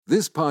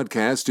This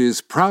podcast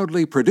is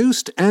proudly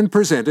produced and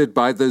presented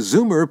by the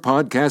Zoomer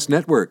Podcast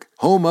Network,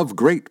 home of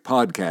great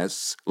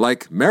podcasts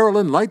like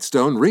Marilyn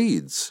Lightstone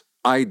Reads,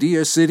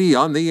 Idea City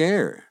on the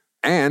Air,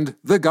 and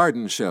The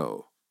Garden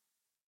Show.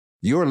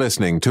 You're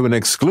listening to an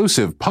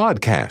exclusive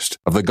podcast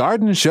of The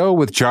Garden Show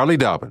with Charlie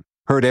Dobbin,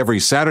 heard every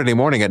Saturday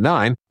morning at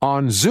 9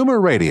 on Zoomer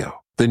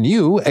Radio, the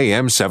new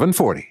AM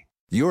 740.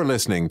 You're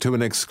listening to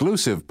an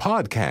exclusive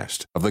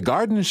podcast of The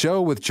Garden Show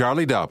with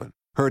Charlie Dobbin,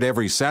 heard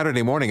every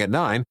Saturday morning at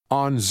 9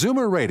 on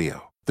Zoomer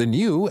Radio, the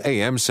new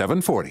AM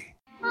 740.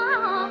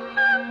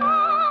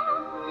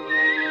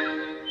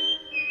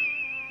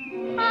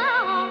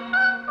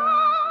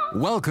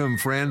 Welcome,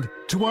 friend,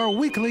 to our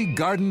weekly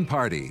garden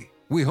party.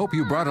 We hope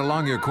you brought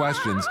along your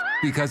questions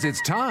because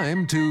it's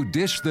time to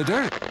dish the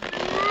dirt.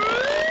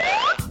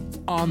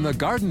 On The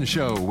Garden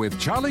Show with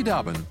Charlie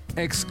Dobbin,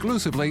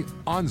 exclusively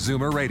on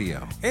Zoomer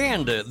Radio.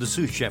 And the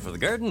sous chef of the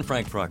garden,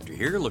 Frank Proctor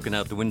here, looking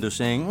out the window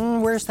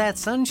saying, where's that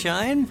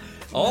sunshine?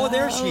 Oh,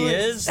 there she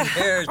is.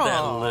 There's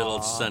that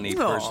little sunny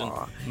person.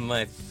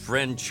 My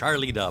friend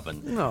Charlie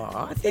Dobbin.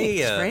 Aw,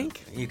 thanks,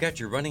 Frank. You got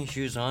your running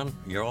shoes on?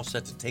 You're all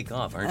set to take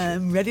off, aren't you?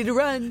 I'm ready to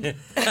run.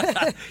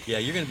 Yeah,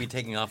 you're going to be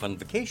taking off on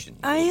vacation.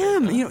 I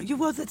am.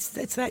 Well, that's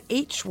that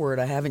H word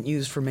I haven't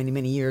used for many,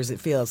 many years. It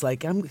feels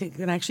like I'm going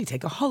to actually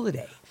take a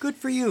holiday. Good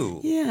for you.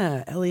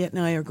 Yeah, Elliot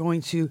and I are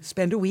going to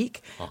spend a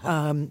week.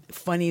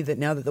 Funny that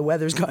now that the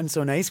weather's gotten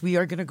so nice, we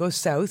are going to go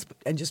south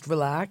and just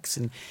relax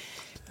and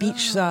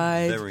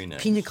beachside, very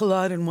nice. Pina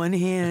colada in one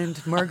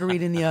hand,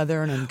 margarita in the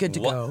other, and I'm good to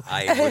go.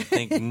 I would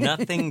think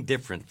nothing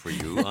different for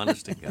you,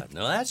 honest to God.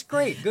 No, that's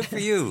great. Good for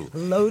you.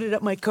 Loaded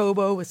up my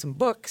Kobo with some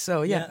books,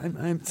 so yeah.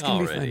 It's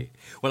going to be fun.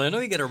 Well, I know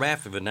you get a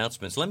raft of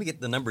announcements. Let me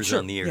get the numbers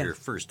on the air here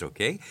first,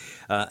 okay?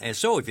 And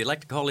so if you'd like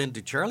to call in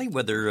to Charlie,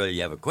 whether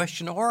you have a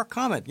question or a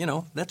comment,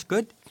 that's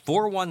good.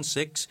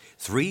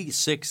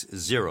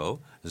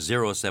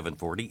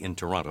 416-360-0740 in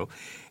Toronto.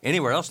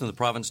 Anywhere else in the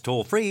province,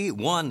 toll free,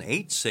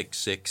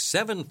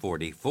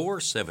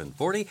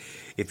 1-866-740-4740.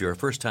 If you're a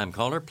first-time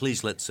caller,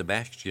 please let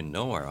Sebastian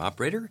know, our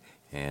operator.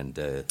 And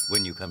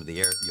when you come to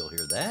the air, you'll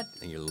hear that.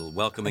 And your little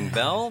welcoming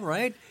bell,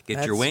 right?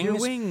 Get your wings.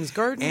 Your wings,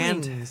 garden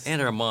wings. And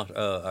our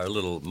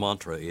little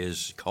mantra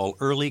is call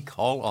early,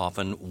 call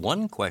often,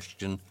 one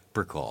question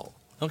per call.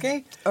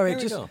 Okay? All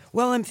right.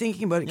 While I'm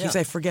thinking about it, in case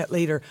I forget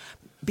later,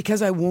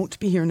 because I won't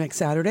be here next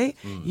Saturday,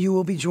 you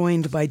will be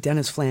joined by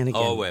Dennis Flanagan.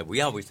 Oh, well,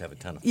 we always have a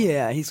ton of fun.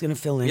 Yeah, he's going to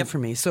fill in for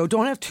me. So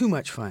don't have too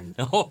much fun.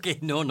 Okay,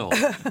 no.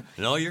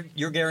 No,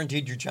 you're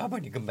guaranteed your job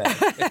when you come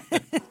back.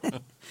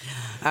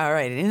 All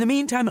right. And in the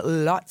meantime,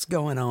 lots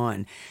going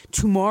on.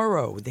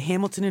 Tomorrow, the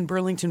Hamilton and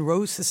Burlington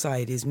Rose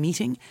Society is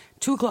meeting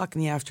 2 o'clock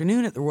in the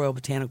afternoon at the Royal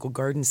Botanical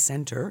Gardens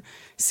Centre,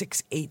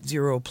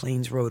 680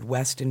 Plains Road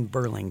West in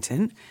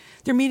Burlington.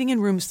 They're meeting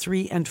in rooms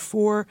 3 and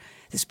 4.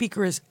 The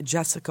speaker is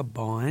Jessica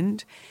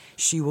Bond.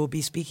 She will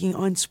be speaking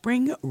on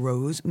spring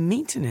rose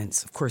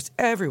maintenance. Of course,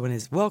 everyone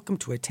is welcome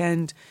to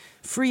attend.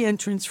 Free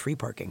entrance, free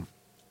parking.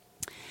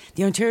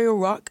 The Ontario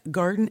Rock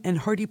Garden and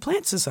Hardy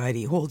Plant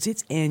Society holds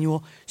its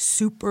annual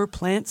Super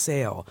Plant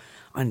Sale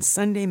on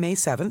Sunday, May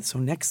 7th, so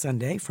next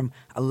Sunday, from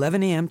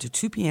 11 a.m. to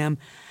 2 p.m.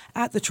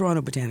 at the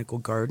Toronto Botanical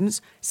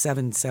Gardens,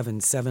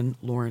 777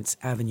 Lawrence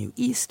Avenue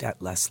East at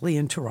Leslie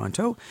in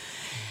Toronto.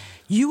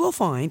 You will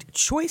find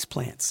choice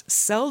plants,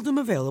 seldom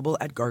available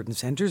at garden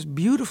centres,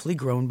 beautifully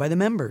grown by the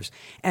members.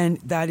 And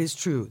that is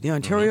true. The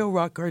Ontario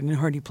Rock Garden and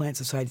Hardy Plant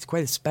Society is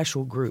quite a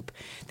special group.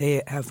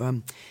 They have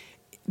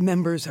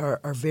members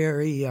are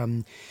very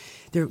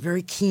they're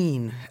very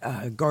keen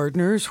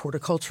gardeners,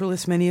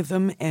 horticulturalists, many of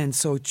them. And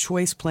so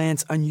choice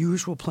plants,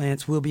 unusual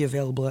plants will be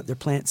available at their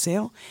plant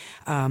sale.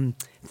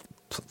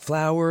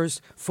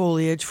 Flowers,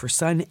 foliage for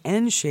sun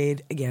and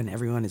shade. Again,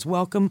 everyone is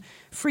welcome.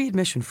 Free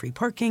admission, free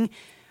parking.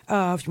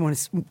 If you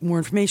want more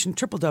information,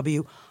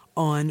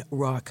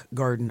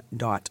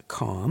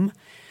 www.onrockgarden.com.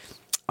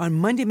 On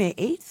Monday, May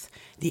 8th,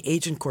 the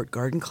Agent Court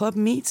Garden Club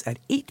meets at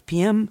 8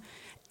 p.m.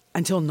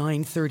 until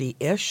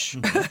 9:30-ish.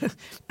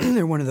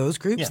 They're one of those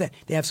groups that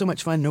they have so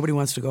much fun, nobody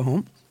wants to go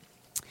home.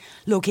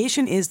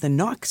 Location is the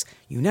Knox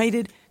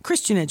United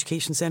Christian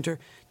Education Centre,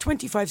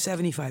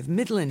 2575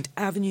 Midland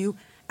Avenue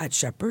at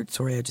Shepherd.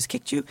 Sorry, I just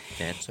kicked you.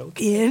 That's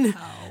okay.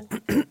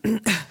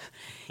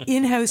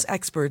 In-house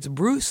experts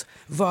Bruce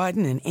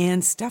Vodden and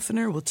Ann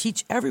Steffener will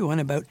teach everyone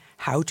about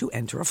how to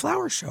enter a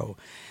flower show.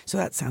 So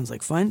that sounds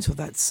like fun. So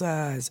that's,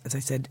 as I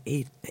said,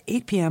 8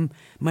 p.m.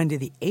 Monday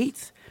the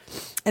 8th.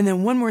 And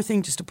then one more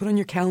thing just to put on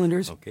your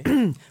calendars.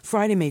 Okay.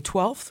 Friday, May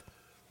 12th.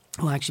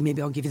 Well, actually,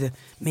 maybe I'll give you the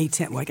May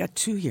 10th. Well, I got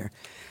 2 here.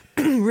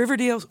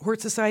 Riverdale Hort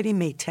Society,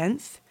 May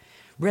 10th.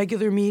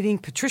 Regular meeting.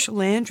 Patricia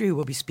Landry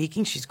will be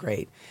speaking. She's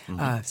great.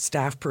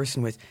 Staff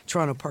person with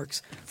Toronto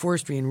Parks,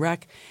 Forestry and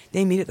Rec.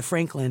 They meet at the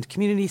Frankland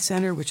Community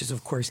Centre, which is,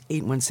 of course,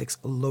 816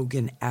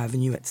 Logan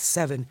Avenue at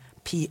 7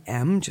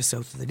 p.m., just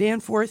south of the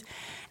Danforth.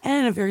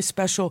 And a very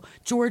special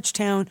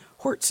Georgetown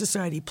Hort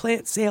Society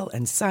plant sale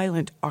and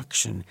silent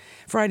auction.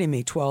 Friday,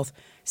 May 12th,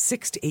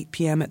 6 to 8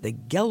 p.m. at the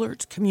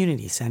Gellert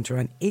Community Centre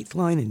on 8th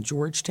Line in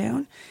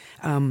Georgetown.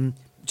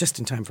 Just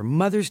in time for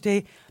Mother's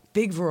Day.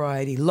 big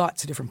variety,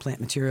 lots of different plant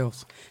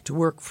materials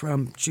to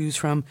choose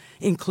from,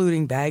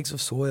 including bags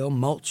of soil,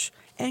 mulch,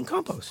 and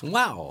compost.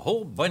 Wow, a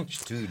whole bunch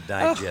to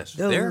digest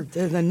there.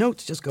 The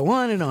notes just go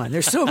on and on.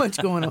 There's so much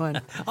going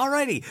on. All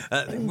righty.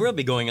 We'll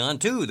be going on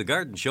to The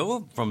Garden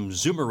Show from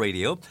Zoomer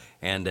Radio,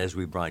 and as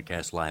we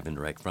broadcast live and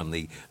direct from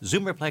the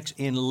Zoomerplex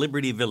in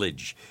Liberty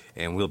Village.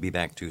 And we'll be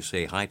back to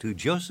say hi to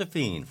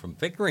Josephine from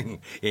Pickering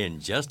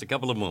in just a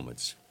couple of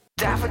moments.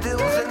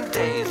 Daffodils and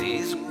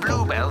daisies,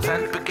 bluebells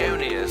and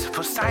begonias,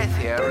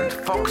 forsythia and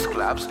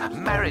foxgloves,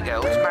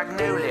 marigolds,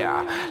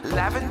 magnolia,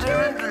 lavender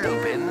and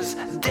lupins,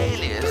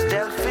 dahlias,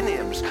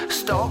 delphiniums,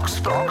 stalks,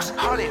 phlox,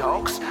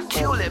 hollyhocks,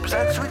 tulips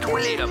and sweet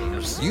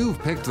williams. You've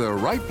picked the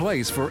right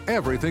place for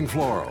everything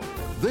floral.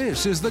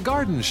 This is The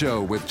Garden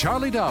Show with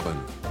Charlie Dobbin,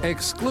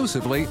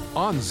 exclusively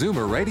on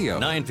Zoomer Radio.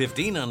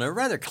 9:15 on a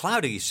rather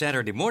cloudy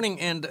Saturday morning,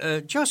 and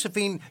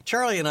Josephine,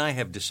 Charlie and I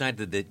have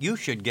decided that you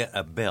should get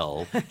a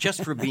bell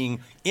just for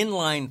being in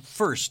line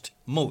first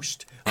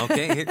most.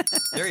 Okay,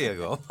 there you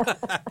go.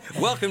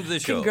 Welcome to the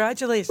show.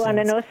 Congratulations. Want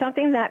to know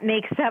something? That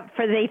makes up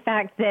for the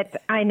fact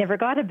that I never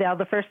got a bell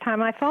the first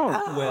time I phoned.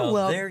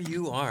 Well, there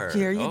you are.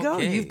 There you go.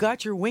 You've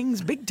got your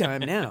wings big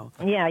time now.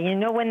 Yeah, you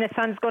know when the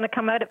sun's going to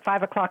come out at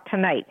 5 o'clock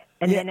tonight,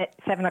 and then at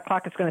 7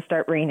 o'clock it's going to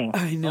start raining.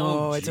 I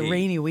know. It's a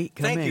rainy week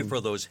coming. Thank you for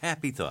those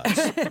happy thoughts.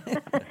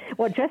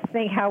 Well, just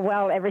think how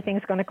well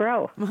everything's going to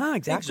grow.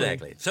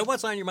 Exactly. So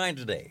what's on your mind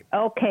today?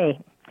 Okay.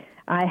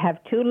 I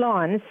have two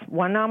lawns,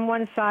 one on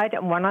one side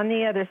and one on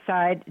the other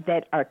side,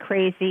 that are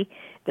crazy.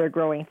 They're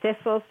growing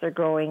thistles, they're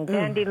growing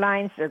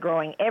dandelions, they're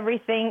growing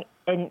everything,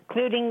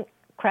 including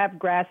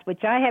crabgrass,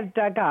 which I have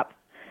dug up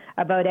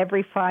about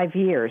every 5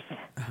 years.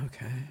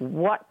 Okay.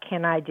 What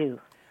can I do?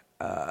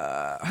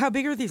 How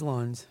big are these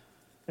lawns?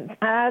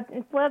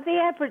 Well, the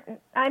average,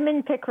 I'm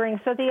in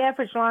Pickering, so the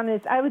average lawn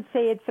is, I would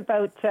say it's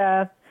about,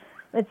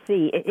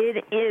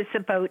 it is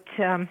about,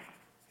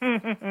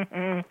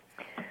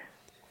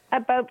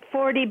 about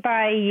 40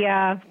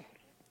 by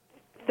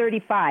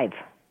 35.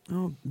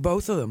 Oh,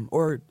 both of them?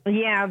 Or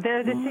yeah,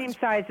 they're the same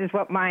size as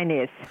what mine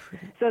is.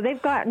 So they've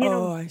got,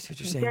 I see what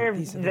you're saying.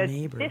 These are the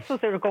neighbors.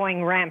 Thistles are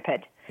going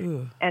rampant.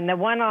 Ugh. And the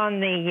one on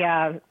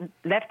the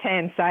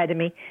left-hand side of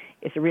me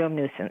is a real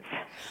nuisance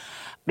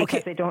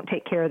because they don't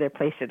take care of their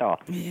place at all.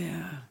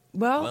 Yeah.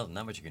 Well,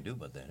 not much you can do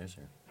about that, is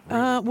there?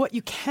 What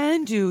you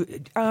can do,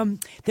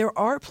 there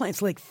are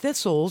plants like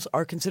thistles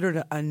are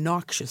considered a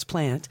noxious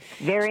plant.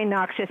 Very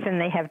noxious,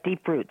 and they have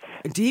deep roots.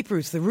 Deep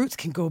roots. The roots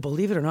can go,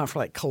 believe it or not, for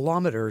like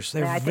kilometers.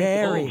 They're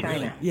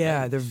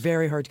they're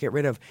very hard to get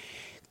rid of.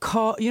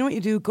 You know what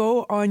you do?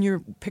 Go on your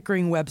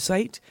Pickering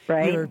website,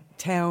 your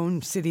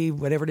town, city,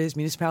 whatever it is,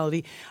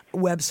 municipality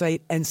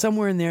website, and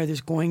somewhere in there's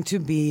going to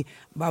be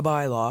a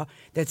bylaw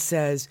that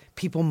says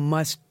people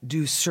must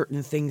do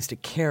certain things to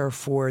care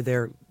for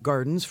their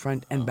gardens,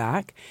 front and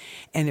back.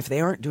 And if they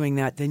aren't doing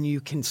that, then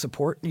you can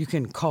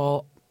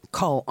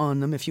call on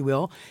them, if you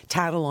will,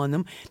 tattle on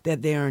them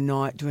that they are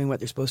not doing what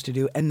they're supposed to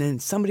do. And then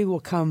somebody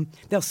will come,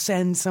 they'll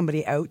send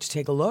somebody out to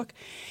take a look.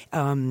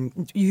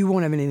 You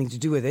won't have anything to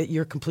do with it.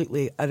 You're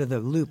completely out of the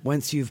loop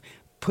once you've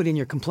put in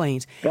your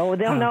complaint. Oh,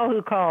 they'll know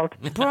who called.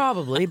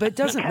 Probably, but it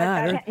doesn't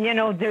matter.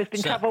 There's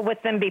been trouble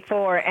with them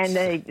before, and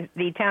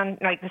the town,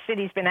 like the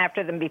city's been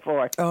after them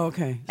before. Oh,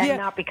 okay. And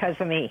not because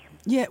of me.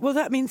 Yeah, well,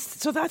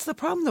 that's the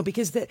problem, though,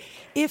 because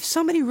if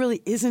somebody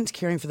really isn't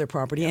caring for their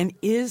property and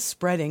is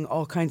spreading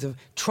all kinds of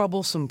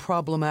troublesome,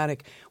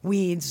 problematic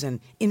weeds and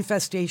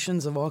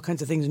infestations of all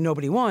kinds of things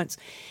nobody wants,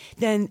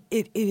 then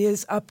it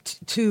is up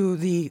to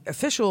the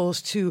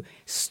officials to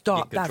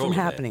stop that from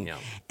happening.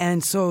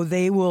 And so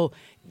they will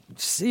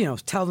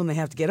tell them they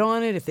have to get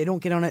on it. If they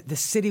don't get on it, the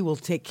city will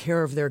take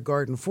care of their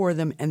garden for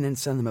them and then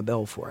send them a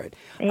bill for it.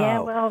 Yeah,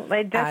 well,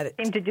 it doesn't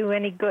seem to do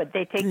any good.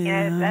 They take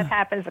that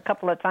happens a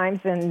couple of times,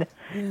 and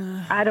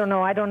I don't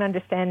know. I don't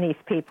understand these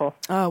people.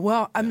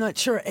 Well, I'm not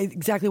sure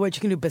exactly what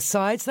you can do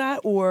besides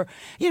that, or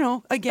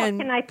again,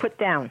 what can I put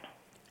down?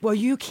 Well,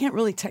 you can't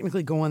really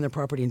technically go on their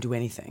property and do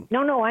anything.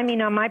 No, I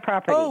mean on my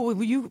property. Oh,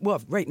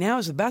 right now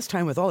is the best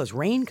time with all this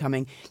rain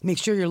coming. Make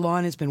sure your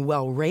lawn has been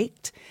well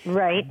raked.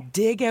 Right.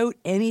 Dig out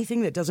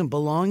anything that doesn't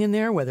belong in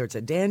there, whether it's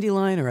a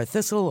dandelion or a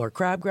thistle or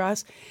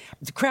crabgrass.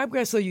 The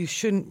crabgrass, though, you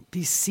shouldn't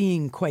be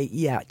seeing quite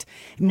yet.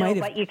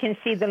 But you can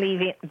see the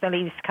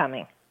leaves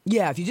coming.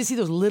 Yeah, if you just see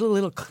those little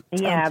they're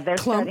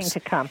clumps, starting to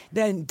come.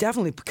 Then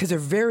definitely, because they're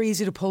very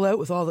easy to pull out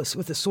with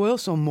the soil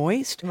so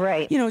moist.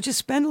 Right. Just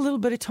spend a little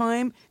bit of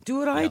time. Do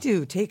what I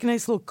do. Take a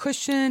nice little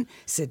cushion,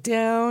 sit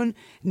down,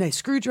 nice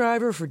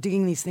screwdriver for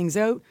digging these things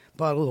out.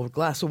 Bottle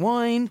of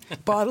wine,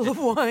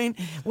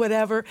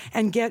 whatever,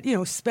 and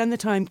spend the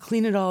time,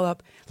 clean it all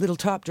up. Little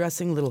top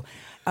dressing, little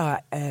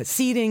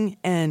seeding,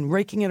 and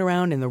raking it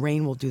around, and the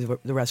rain will do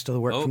the rest of the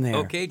work from there.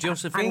 Okay,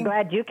 Josephine. I'm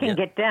glad you can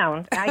get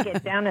down. I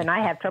get down, and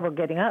I have trouble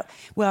getting up.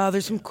 Well,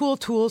 there's some cool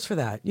tools for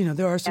that.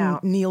 There are some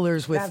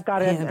kneelers with I've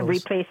got handles. to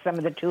replace some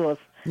of the tools.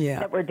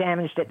 that were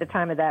damaged at the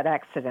time of that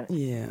accident.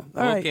 Yeah.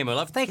 Okay, my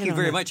love. Thank you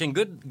very much, and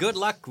good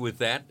luck with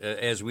that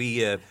as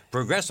we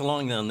progress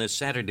along on this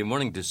Saturday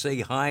morning. To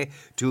say hi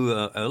to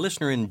a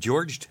listener in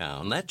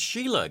Georgetown. That's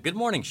Sheila. Good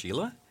morning,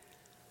 Sheila.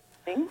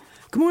 Good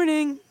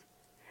morning.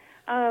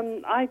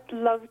 I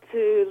love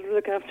to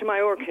look after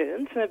my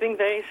orchids, and I've been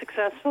very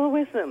successful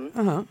with them.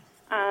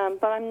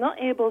 But I'm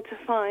not able to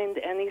find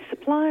any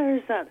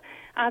suppliers that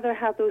either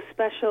have those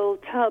special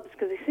tubs,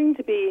 because they seem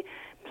to be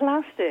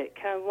plastic.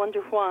 I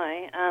wonder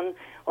why. And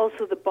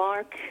also the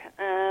bark.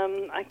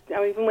 I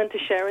even went to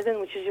Sheridan,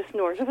 which is just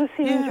north of us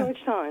here in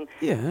Georgetown.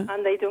 Yeah.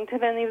 And they don't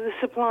have any of the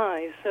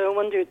supplies. So I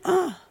wondered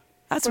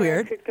that's where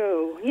weird. I could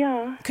go.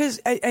 Yeah.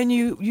 And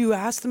you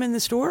asked them in the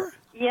store?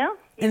 Yeah.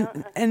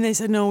 And they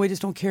said, no, we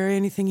just don't carry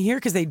anything here,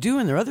 because they do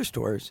in their other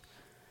stores.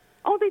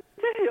 Oh, they do?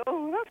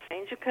 Oh, that's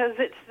strange, because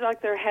it's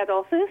like their head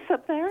office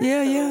up there.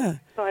 Yeah.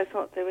 So I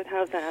thought they would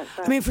have that.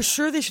 I mean, for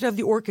sure they should have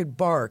the orchid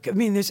bark. I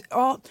mean, there's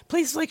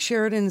places like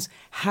Sheridan's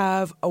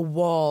have a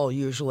wall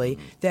usually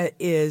that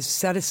is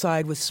set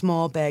aside with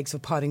small bags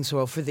of potting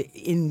soil for the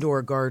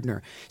indoor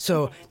gardener.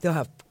 So they'll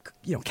have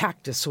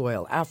cactus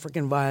soil,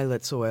 African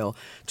violet soil,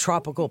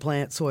 tropical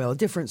plant soil,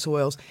 different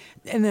soils,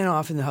 and then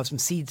often they'll have some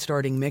seed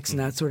starting mix and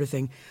that sort of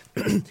thing.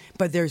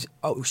 But there's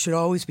should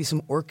always be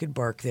some orchid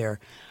bark there.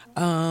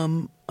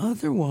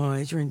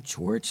 Otherwise, you're in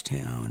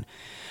Georgetown.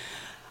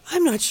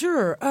 I'm not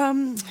sure.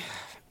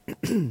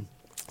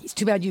 It's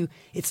too bad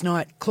it's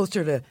not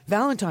closer to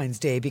Valentine's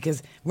Day,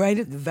 because right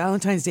at the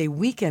Valentine's Day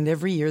weekend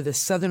every year, the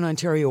Southern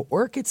Ontario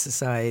Orchid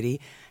Society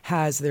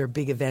has their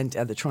big event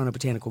at the Toronto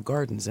Botanical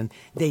Gardens, and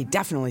they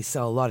definitely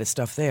sell a lot of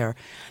stuff there.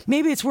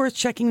 Maybe it's worth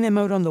checking them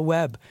out on the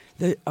web,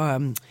 the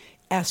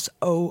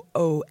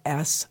soos.ca,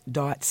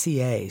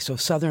 so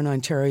Southern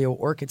Ontario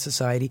Orchid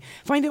Society.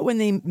 Find out when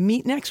they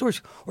meet next, or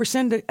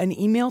send an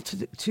email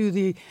to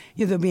the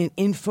there'll be an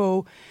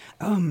info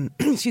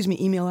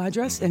email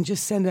address, and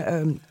just send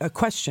a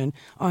question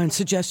on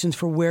suggestions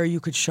for where you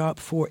could shop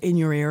for in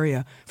your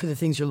area for the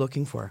things you're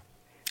looking for.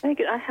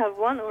 I have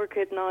one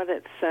orchid now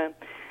that's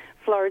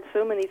flowered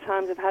so many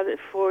times. I've had it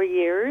 4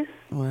 years.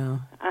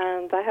 Wow.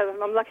 And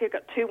I'm lucky I've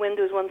got two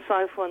windows, one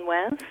south, one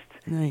west,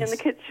 in the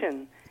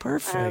kitchen.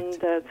 Perfect. And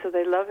so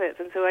they love it.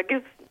 And so I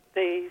give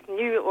the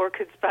new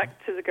orchids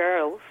back to the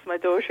girls, my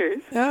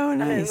daughters. Oh,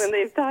 nice. And then when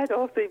they've died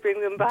off, they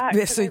bring them back.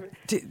 So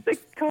they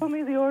call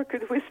me the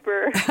orchid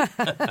whisperer.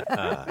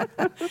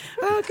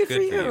 Oh, good for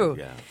you.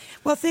 Yeah.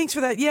 Well, thanks for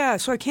that. Yeah,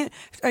 so I can't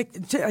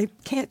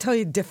tell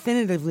you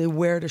definitively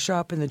where to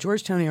shop in the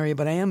Georgetown area,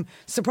 but I am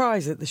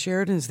surprised that the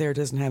Sheridan's there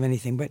doesn't have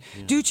anything. But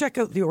do check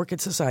out the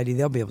Orchid Society.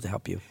 They'll be able to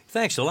help you.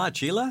 Thanks a lot,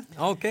 Sheila.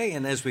 Okay,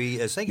 and as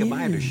we say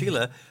goodbye to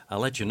Sheila, I'll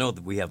let you know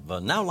that we have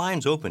now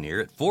lines open here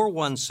at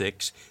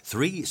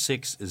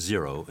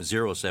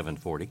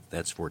 416-360-0740.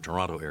 That's for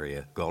Toronto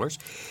area callers.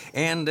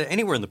 And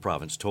anywhere in the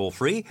province, toll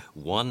free,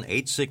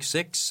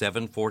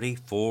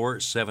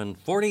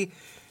 1-866-740-4740.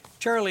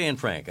 Charlie and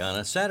Frank on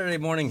a Saturday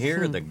morning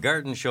here. The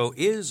Garden Show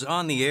is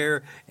on the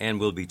air, and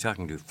we'll be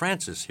talking to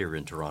Francis here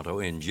in Toronto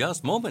in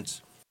just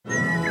moments.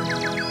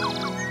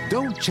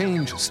 Don't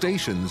change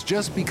stations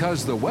just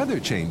because the weather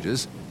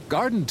changes.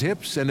 Garden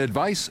tips and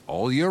advice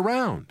all year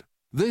round.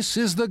 This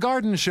is The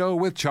Garden Show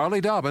with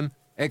Charlie Dobbin,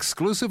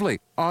 exclusively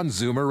on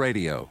Zoomer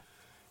Radio.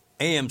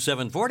 AM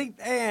 740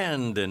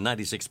 and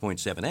 96.7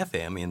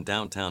 FM in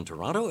downtown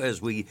Toronto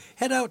as we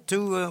head out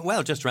to,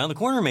 just around the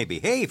corner maybe.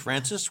 Hey,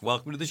 Francis,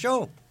 welcome to the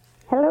show.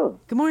 Hello.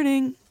 Good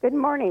morning. Good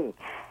morning.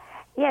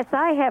 Yes,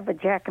 I have a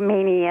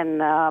Jacqueminian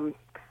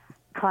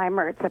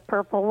climber. It's a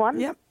purple one.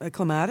 Yep, a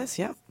clematis,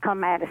 yep.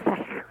 Clematis,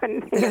 I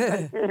couldn't think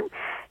of the name.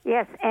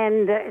 Yes,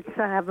 and it's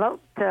about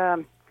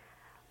 10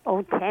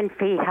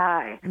 feet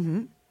high.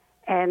 Mm-hmm.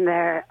 And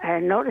I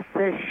noticed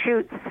the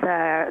shoots,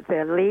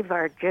 the leaves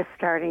are just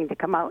starting to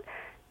come out.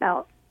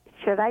 Now,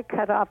 should I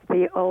cut off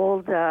the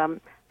old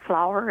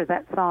flower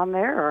that's on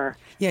there? Or?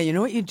 Yeah, you know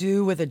what you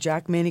do with a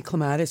Jacquemini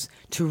clematis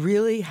to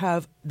really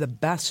have the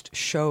best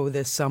show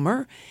this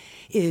summer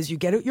is you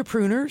get out your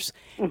pruners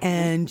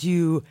and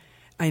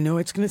I know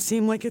it's going to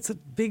seem like it's a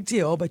big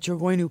deal, but you're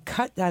going to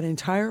cut that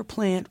entire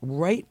plant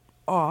right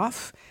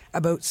off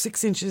about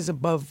 6 inches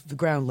above the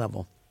ground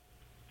level.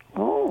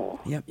 Oh.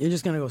 Yep, you're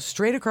just going to go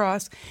straight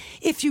across.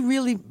 If you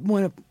really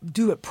want to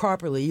do it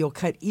properly, you'll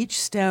cut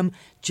each stem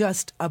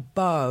just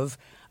above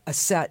a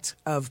set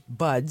of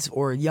buds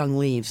or young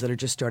leaves that are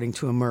just starting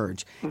to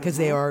emerge because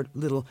they are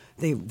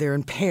they're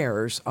in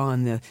pairs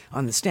on the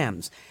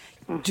stems.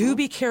 Do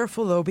be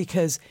careful though,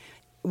 because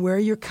where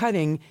you're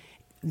cutting,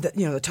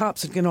 the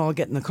tops can all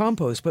get in the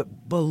compost,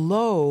 but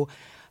below,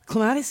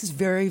 clematis is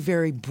very,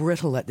 very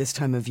brittle at this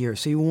time of year.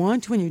 So you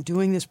want to, when you're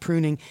doing this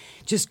pruning,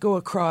 just go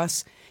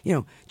across,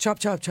 chop,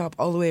 chop, chop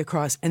all the way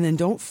across, and then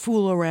don't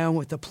fool around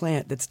with the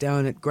plant that's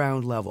down at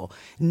ground level.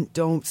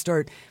 Don't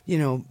start,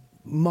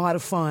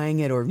 modifying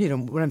it or,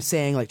 what I'm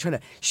saying, like try to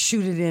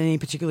shoot it in any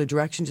particular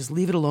direction. Just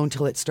leave it alone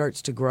till it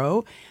starts to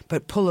grow,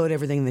 but pull out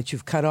everything that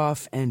you've cut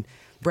off and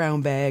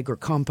brown bag or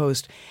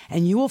compost,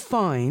 and you will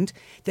find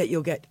that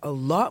you'll get a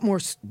lot more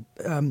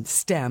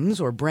stems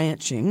or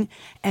branching,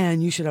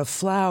 and you should have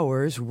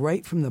flowers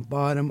right from the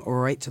bottom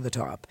or right to the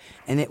top.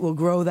 And it will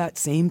grow that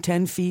same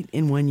 10 feet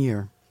in 1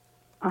 year.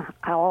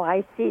 Oh,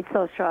 I see.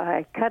 So shall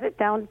I cut it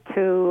down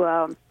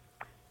to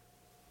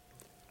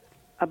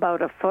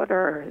about a foot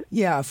or...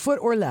 Yeah, a foot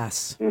or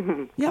less.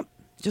 Mm-hmm. Yep.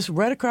 Just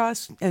right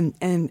across, and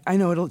I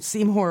know it'll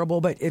seem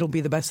horrible, but it'll be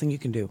the best thing you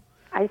can do.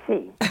 I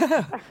see.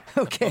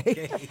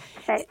 Okay.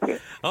 Thank you.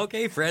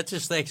 Okay,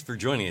 Francis, thanks for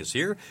joining us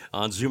here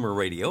on Zoomer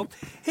Radio.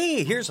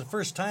 Hey, here's a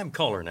first-time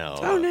caller now.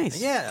 Oh,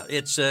 nice. Yeah,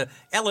 it's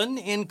Ellen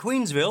in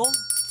Queensville.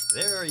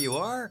 There you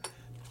are.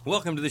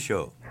 Welcome to the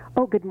show.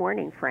 Oh, good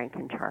morning, Frank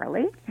and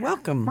Charlie.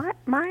 Welcome.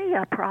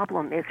 My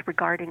problem is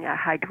regarding a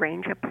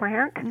hydrangea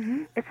plant.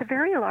 Mm-hmm. It's a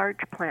very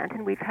large plant,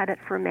 and we've had it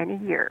for many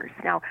years.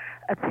 Now,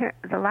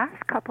 the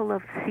last couple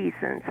of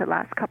seasons, the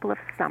last couple of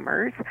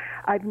summers,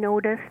 I've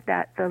noticed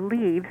that the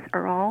leaves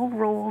are all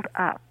rolled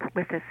up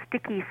with a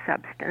sticky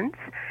substance,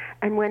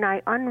 and when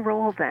I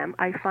unroll them,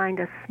 I find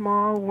a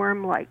small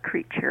worm-like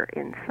creature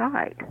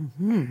inside.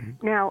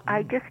 Mm-hmm. Now,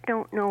 I just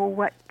don't know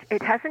what...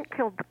 It hasn't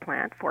killed the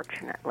plant,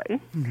 fortunately.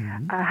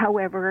 Mm-hmm.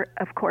 However,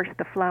 of course,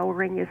 the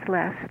flowering is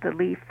less, the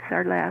leaves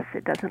are less.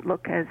 It doesn't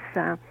look as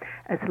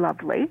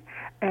lovely.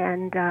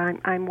 And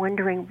I'm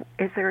wondering,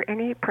 is there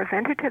any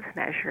preventative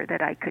measure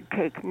that I could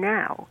take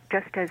now,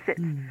 just as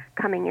it's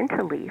coming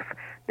into leaf,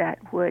 that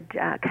would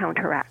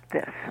counteract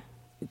this?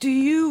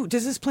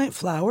 Does this plant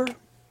flower?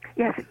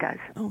 Yes, it does.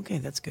 Okay,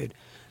 that's good.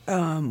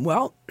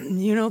 Well,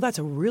 that's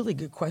a really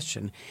good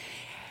question.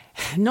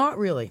 Not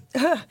really.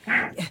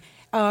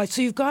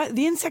 So you've got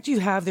the insect you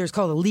have there is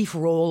called a leaf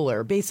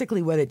roller.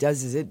 Basically what it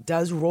does is it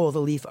does roll the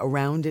leaf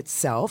around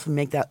itself and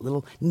make that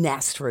little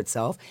nest for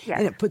itself. Yes.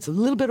 And it puts a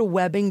little bit of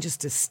webbing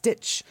just to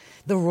stitch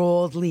the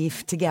rolled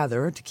leaf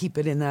together to keep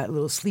it in that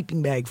little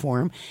sleeping bag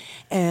form.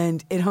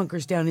 And it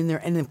hunkers down in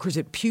there. And then, of course,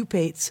 it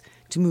pupates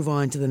to move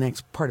on to the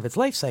next part of its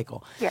life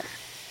cycle. Yes.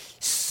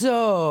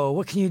 So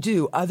what can you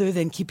do other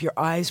than keep your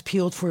eyes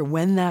peeled for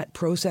when that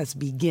process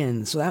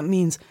begins? So that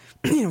means,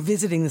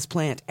 visiting this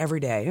plant every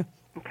day.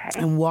 Okay.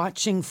 And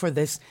watching for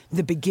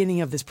the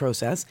beginning of this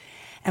process.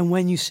 And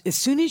as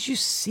soon as you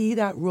see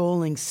that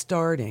rolling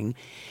starting,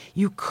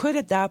 you could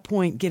at that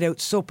point get out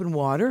soap and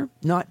water,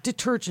 not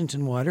detergent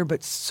and water,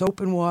 but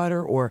soap and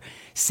water or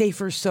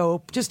safer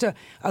soap, just a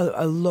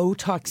low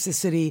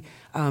toxicity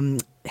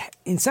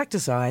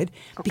insecticide,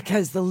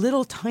 because the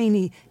little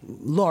tiny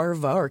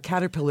larvae or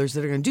caterpillars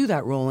that are going to do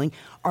that rolling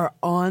are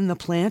on the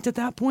plant at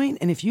that point.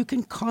 And if you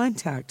can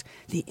contact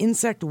the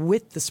insect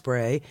with the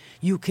spray,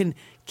 you can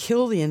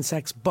kill the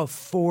insects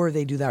before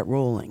they do that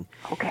rolling.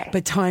 Okay.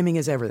 But timing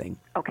is everything.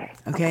 Okay.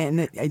 Okay, and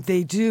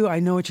they do.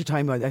 I know what you're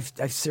talking about.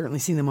 I've certainly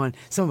seen them on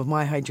some of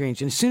my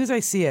hydrangea. And as soon as I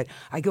see it,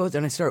 I go out there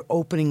and I start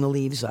opening the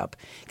leaves up.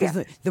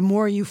 Because the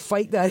more you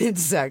fight that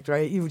insect,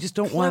 right, you just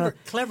don't want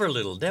to... Clever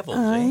little devils,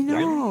 I eh?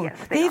 know. Yes,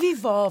 They've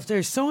evolved.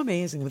 They're so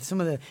amazing with some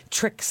of the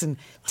tricks and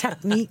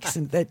techniques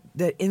that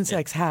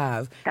insects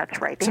have. That's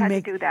right. They had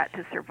to do that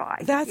to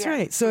survive. That's Yes.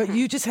 right. So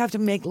you just have to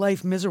make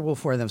life miserable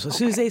for them. So as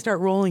soon as they start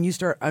rolling, you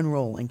start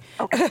unrolling.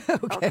 Okay.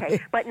 Okay.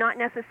 But not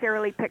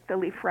necessarily pick the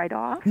leaf right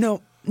off?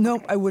 No,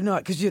 I would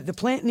not, because the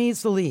plant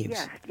needs the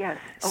leaves. Yes.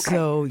 Okay.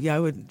 So, I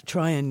would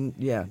try and,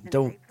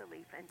 don't... Save the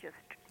leaf and just...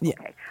 Yeah.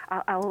 Okay.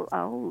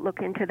 I'll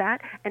look into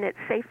that. And it's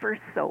safer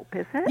soap,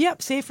 is it?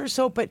 Yep, safer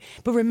soap. But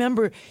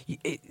remember,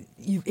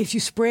 if you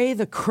spray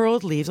the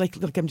curled leaves, like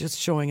look, I'm just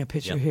showing a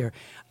picture here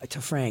to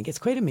Frank. It's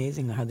quite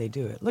amazing how they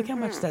do it. Look how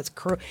much that's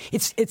curled.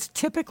 It's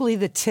typically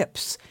the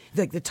tips,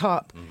 like the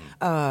top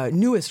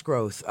newest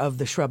growth of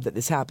the shrub that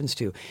this happens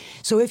to.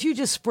 So if you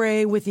just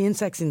spray with the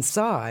insects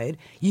inside,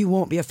 you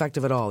won't be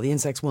effective at all. The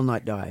insects will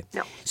not die.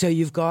 No. So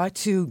you've got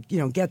to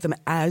get them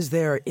as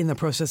they're in the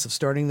process of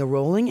starting the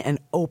rolling and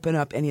open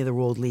up any of the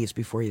rolled leaves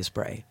before you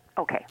spray.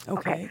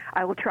 Okay.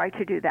 I will try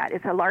to do that.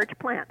 It's a large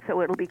plant,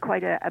 so it'll be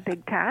quite a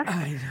big task.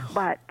 I know.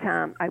 But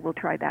I will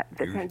try that.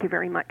 But thank you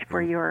very much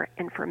for your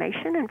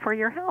information and for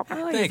your help. Oh,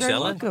 you're Thanks, very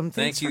Ellen. welcome.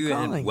 Thanks Thank for you,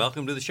 calling. and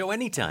welcome to the show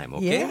anytime,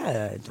 okay?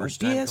 Yeah, don't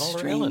First be time a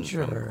caller Ellen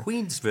stranger. from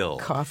Queensville.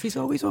 Coffee's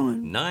always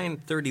on.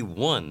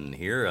 9:31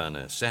 here on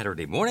a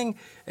Saturday morning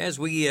as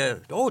we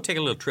take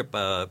a little trip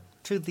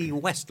to the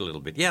west a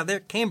little bit. Yeah,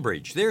 there,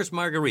 Cambridge. There's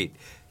Marguerite.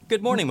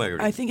 Good morning,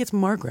 Marguerite. I think it's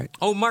Margaret.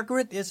 Oh,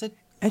 Margaret, is it?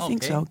 I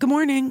think so. Good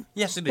morning.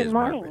 Yes, it is, Good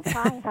morning. Margaret.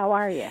 Hi, how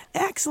are you?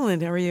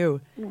 Excellent. How are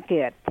you?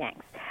 Good,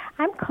 thanks.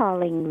 I'm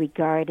calling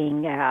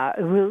regarding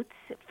roots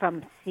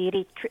from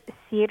cedar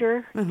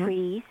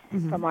trees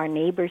from our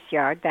neighbor's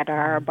yard that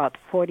are about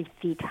 40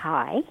 feet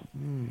high.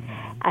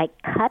 I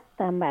cut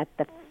them at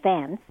the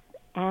fence,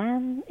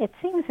 and it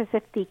seems as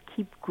if they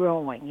keep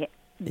growing.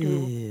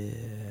 Do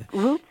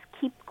roots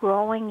keep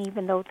growing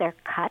even though they're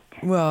cut?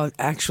 Well,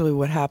 actually,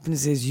 what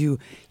happens is you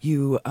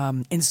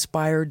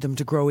inspired them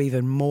to grow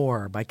even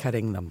more by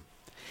cutting them.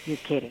 You're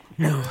kidding.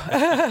 No.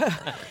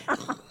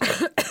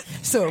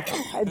 So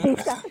They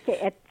sound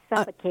like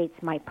suffocates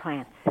my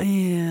plants.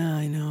 Yeah,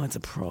 I know it's a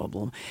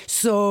problem.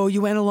 So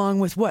you went along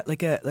with what,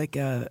 like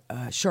a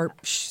sharp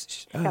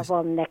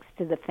Shovel next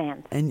to the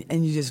fence. and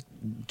you just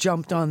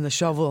jumped on the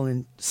shovel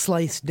and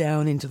sliced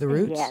down into the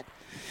roots? Yes.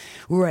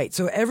 Right.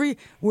 So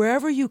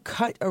wherever you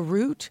cut a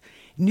root,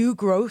 new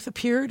growth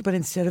appeared, but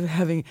instead of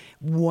having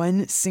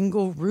one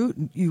single root,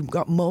 you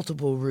got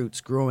multiple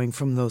roots growing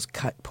from those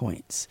cut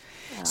points.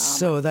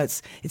 So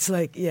it's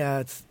like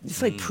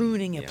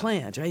pruning a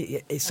plant,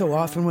 right? So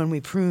often when we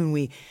prune,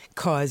 we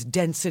cause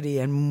density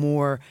and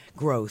more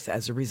growth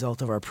as a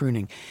result of our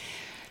pruning.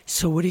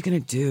 So what are you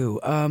going to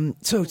do?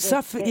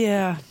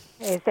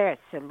 Is there a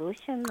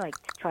solution, like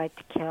to try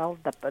to kill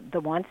the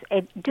ones?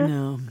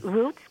 No.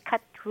 Cut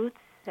roots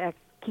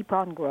keep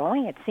on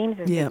growing? It seems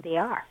as if they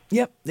are.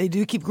 Yep, they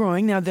do keep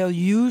growing. Now, they'll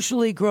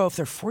usually grow, if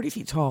they're 40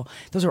 feet tall,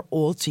 those are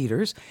old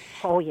cedars.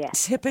 Oh,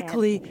 yes.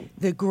 Typically,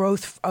 the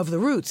growth of the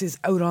roots is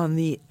out on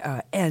the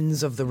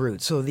ends of the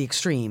roots, so the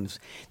extremes.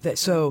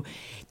 So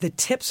the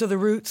tips of the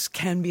roots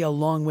can be a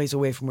long ways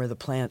away from where the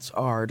plants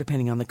are,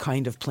 depending on the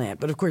kind of plant.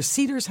 But, of course,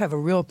 cedars have a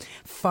real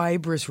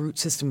fibrous root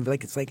system.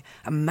 It's like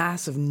a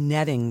massive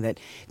netting that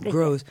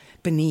grows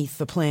beneath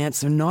the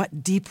plants. They're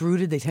not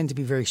deep-rooted. They tend to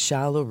be very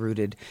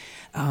shallow-rooted.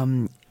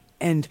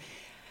 And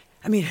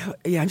I mean,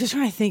 I'm just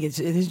trying to think.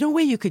 There's no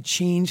way you could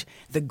change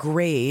the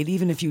grade,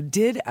 even if you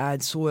did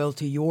add soil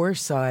to your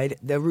side.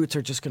 The roots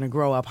are just going to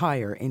grow up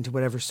higher into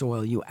whatever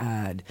soil you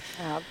add.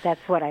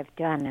 That's what I've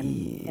done,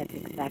 and that's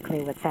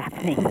exactly what's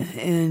happening.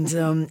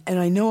 And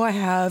I know I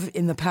have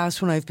in the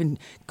past when I've been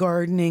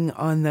gardening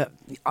on the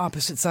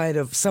opposite side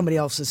of somebody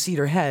else's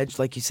cedar hedge,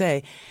 like you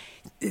say.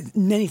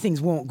 Many things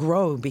won't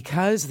grow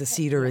because the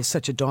cedar is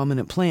such a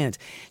dominant plant.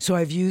 So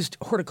I've used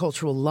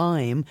horticultural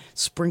lime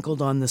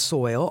sprinkled on the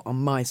soil on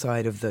my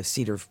side of the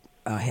cedar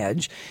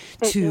hedge.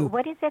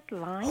 What is it,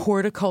 lime?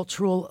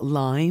 Horticultural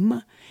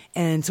lime.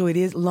 And so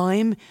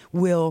lime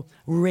will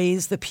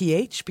raise the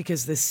pH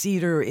because the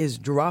cedar is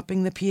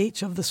dropping the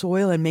pH of the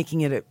soil and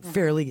making it a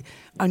fairly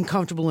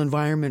uncomfortable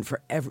environment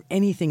for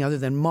anything other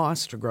than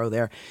moss to grow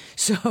there.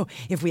 So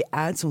if we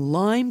add some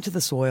lime to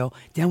the soil,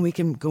 then we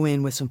can go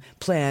in with some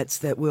plants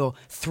that will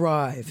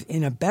thrive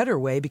in a better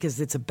way because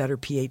it's a better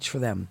pH for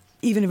them.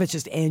 Even if it's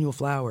just annual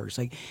flowers,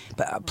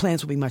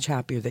 plants will be much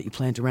happier that you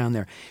plant around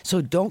there. So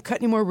don't cut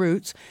any more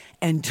roots,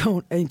 and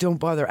don't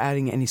bother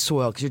adding any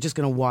soil because you're just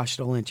going to wash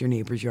it all into your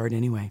neighbor's yard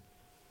anyway.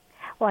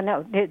 Well,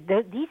 no,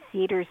 these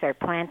cedars are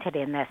planted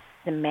in a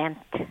cement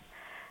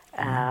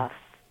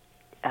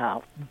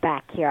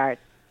backyard,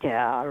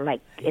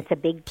 like it's a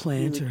big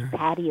huge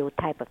patio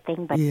type of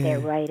thing, but they're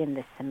right in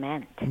the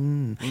cement.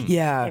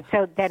 Yeah. And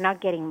so they're not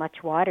getting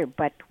much water,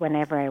 but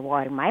whenever I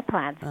water my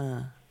plants,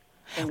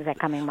 things are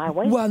coming my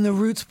way. Well, and the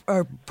roots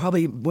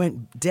probably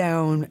went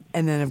down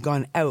and then have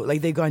gone out. Like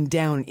they've gone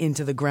down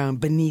into the ground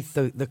beneath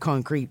the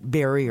concrete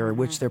barrier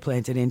which they're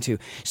planted into.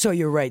 So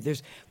you're right.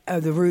 There's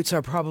the roots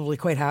are probably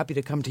quite happy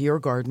to come to your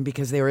garden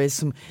because there is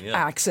some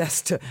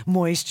access to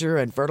moisture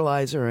and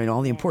fertilizer and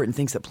all the important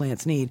things that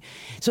plants need.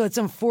 So it's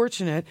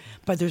unfortunate,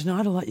 but there's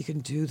not a lot you can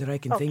do that I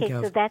can think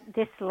of. Okay, so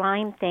this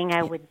lime thing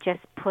I would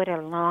just put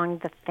along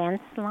the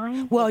fence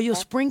line? Well, you'll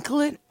sprinkle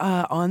it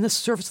on the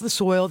surface of the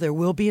soil. There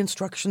will be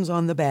instructions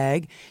on the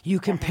bag. You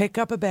can pick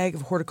up a bag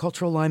of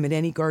horticultural lime at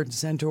any garden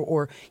center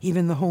or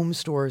even the home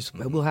stores.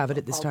 We'll have it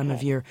at this time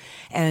of year.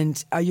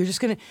 And you're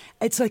just going to,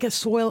 it's like a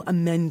soil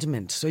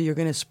amendment. So you're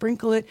going to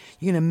sprinkle it,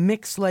 you're going to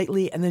mix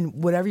lightly, and then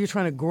whatever you're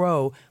trying to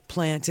grow,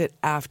 plant it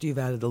after you've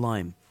added the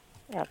lime.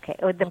 Okay.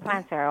 Well, the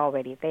plants are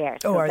already there.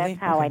 So that's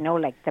how I know,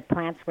 like, the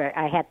plants where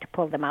I had to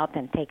pull them out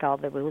and take all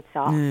the roots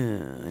off.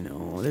 Yeah, I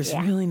know. There's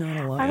really not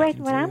a lot. All right.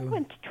 Well, I'm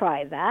going to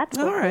try that.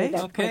 All right.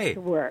 That's going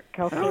to work.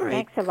 Okay. All right.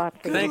 Thanks a lot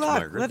for Good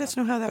luck. Let us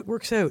know how that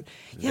works out.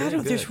 Yeah,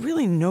 there's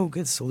really no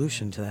good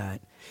solution to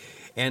that.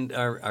 And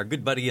our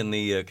good buddy in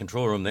the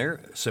control room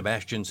there,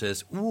 Sebastian,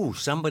 says, ooh,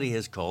 somebody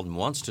has called and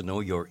wants to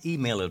know your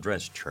email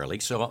address, Charlie.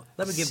 So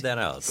let me give that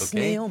out,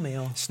 okay? Snail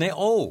mail.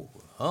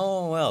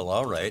 Oh, well,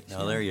 all right.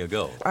 Now, there you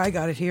go. I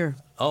got it here.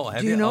 Oh,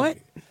 have you? Do you know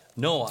it?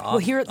 No. Well,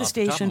 here at the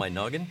station. Top of my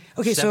noggin.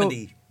 Okay,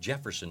 70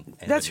 Jefferson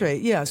Avenue. That's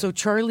right, yeah. So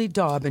Charlie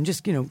Dobbin,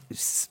 just, Charlie,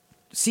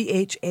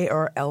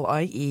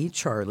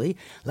 Charlie.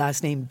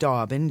 Last name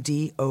Dobbin,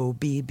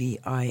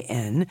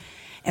 Dobbin.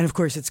 And, of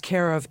course, it's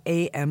care of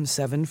AM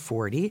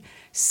 740,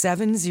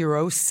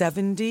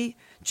 7070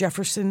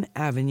 Jefferson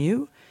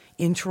Avenue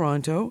in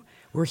Toronto.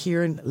 We're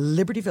here in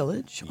Liberty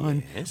Village.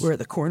 We're at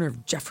the corner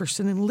of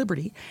Jefferson and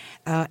Liberty.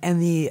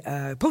 And the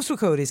postal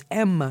code is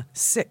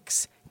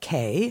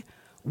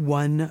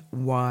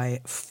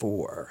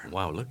M6K1Y4.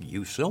 Wow, look at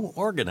you, so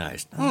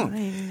organized.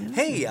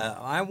 Hey,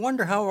 I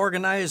wonder how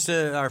organized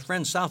our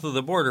friends south of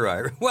the border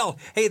are. Well,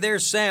 hey,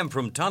 there's Sam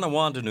from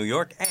Tonawanda, New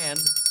York, and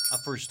a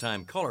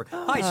first-time caller.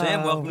 Hi,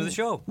 Sam. Welcome to the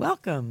show.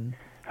 Welcome.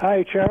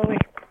 Hi, Charlie.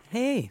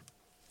 Hey.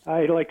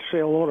 I'd like to say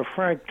hello to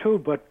Frank, too,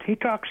 but he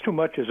talks too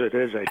much as it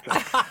is, I think.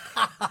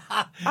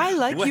 I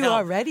like you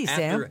already,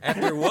 Sam.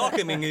 After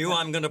welcoming you,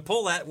 I'm going to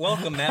pull that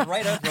welcome mat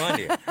right out from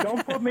under you.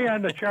 Don't put me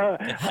on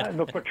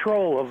the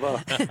patrol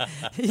of...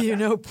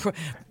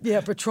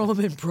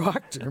 Patrolman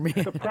Proctor, man.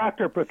 The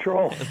Proctor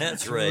Patrol.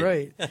 That's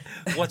right.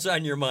 What's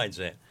on your mind,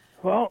 Sam?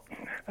 Well,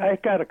 I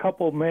got a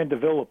couple of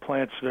mandevilla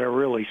plants that are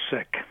really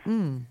sick.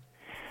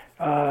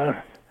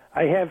 I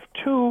have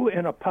 2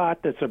 in a pot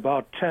that's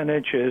about 10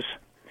 inches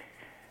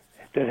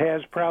that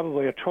has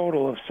probably a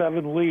total of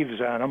 7 leaves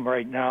on them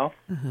right now.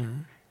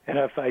 And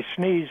if I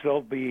sneeze,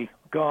 they'll be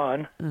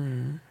gone.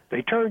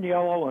 They turn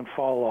yellow and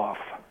fall off.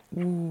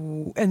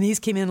 Ooh. And these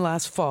came in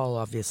last fall,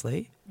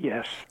 obviously.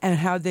 Yes. And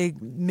how'd they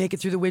make it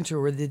through the winter?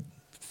 Were they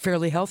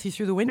fairly healthy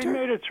through the winter? They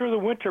made it through the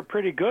winter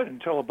pretty good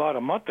until about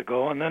a month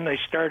ago, and then they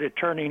started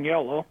turning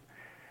yellow.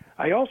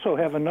 I also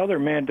have another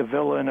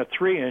mandevilla in a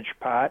 3-inch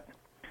pot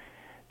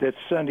that's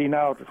sending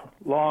out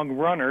long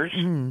runners,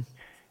 and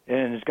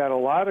it's got a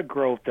lot of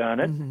growth on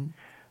it.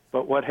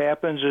 But what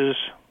happens is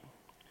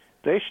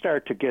they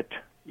start to get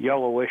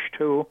yellowish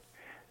too,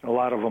 and a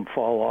lot of them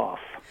fall off.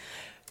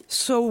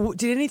 So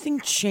did anything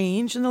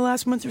change in the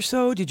last month or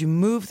so? Did you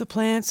move the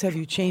plants? Have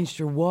you changed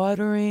your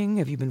watering?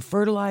 Have you been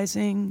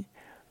fertilizing?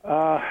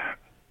 I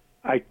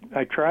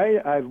try.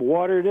 I've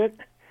watered it.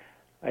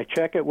 I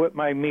check it with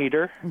my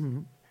meter.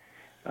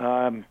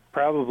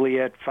 Probably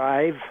at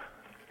 5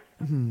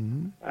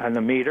 on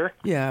the meter.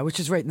 Yeah, which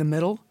is right in the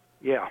middle.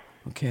 Yeah.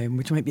 Okay,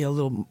 which might be a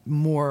little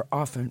more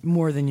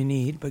than you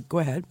need, but go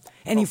ahead.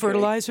 Any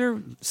fertilizer?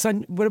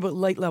 What about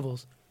light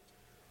levels?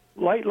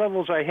 Light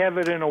levels, I have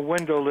it in a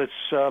window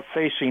that's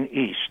facing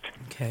east.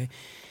 Okay.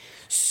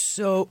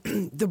 So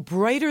the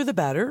brighter the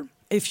better.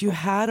 If you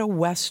had a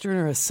western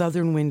or a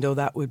southern window,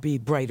 that would be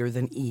brighter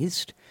than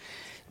east,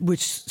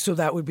 so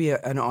that would be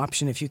an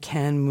option if you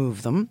can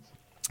move them.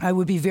 I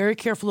would be very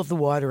careful of the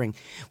watering.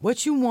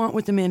 What you want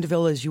with the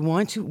mandevilla is you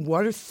want to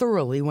water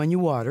thoroughly when you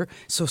water,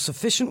 so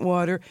sufficient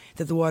water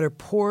that the water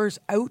pours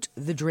out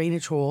the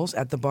drainage holes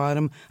at the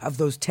bottom of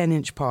those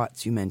 10-inch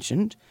pots you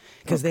mentioned,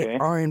 because they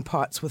are in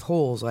pots with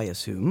holes, I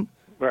assume.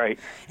 Right.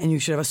 And you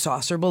should have a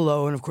saucer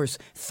below, and of course,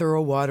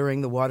 thorough watering.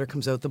 The water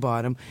comes out the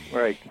bottom.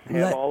 Right.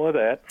 Have all of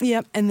that.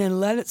 Yep, and then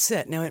let it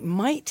sit. Now, it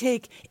might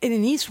take, in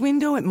an east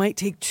window, it might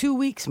take 2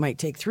 weeks, might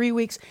take 3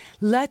 weeks.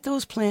 Let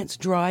those plants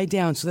dry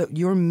down so that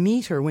your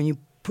meter, when you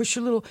push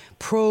your little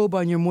probe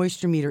on your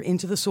moisture meter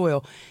into the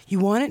soil, you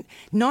want it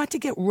not to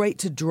get right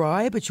to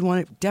dry, but you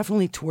want it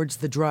definitely towards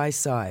the dry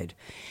side.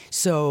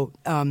 So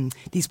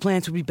these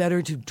plants would be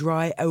better to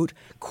dry out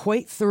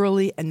quite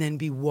thoroughly and then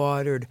be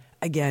watered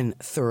again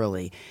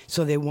thoroughly.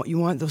 So you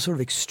want those sort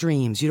of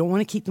extremes. You don't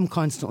want to keep them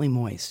constantly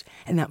moist,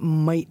 and that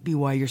might be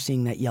why you're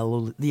seeing the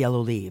yellow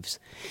leaves.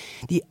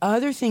 The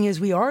other thing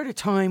is we are at a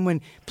time when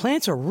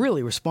plants are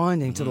really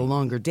responding to the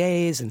longer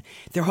days, and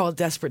they're all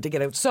desperate to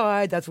get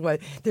outside. That's why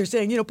they're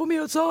saying, put me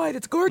outside.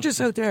 It's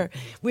gorgeous out there.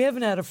 We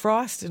haven't had a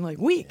frost in like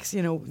weeks.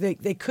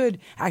 They could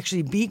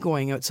actually be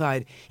going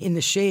outside in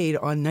the shade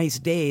on nice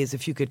days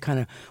if you could kind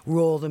of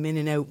roll them in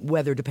and out,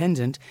 weather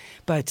dependent.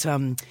 But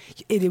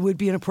it would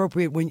be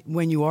inappropriate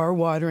when you are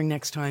watering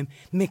next time,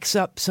 mix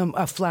up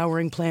a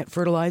flowering plant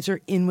fertilizer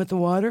in with the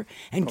water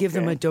and give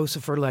them a dose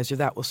of fertilizer.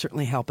 That will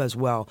certainly help as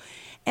well.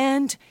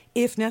 And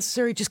if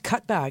necessary, just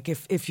cut back.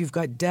 If you've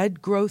got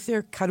dead growth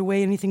there, cut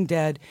away anything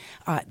dead.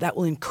 That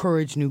will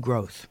encourage new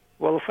growth.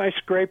 Well, if I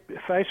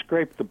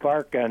scrape the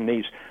bark on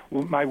these,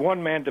 my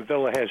one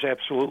mandevilla has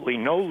absolutely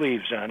no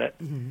leaves on it,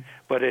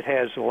 but it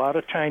has a lot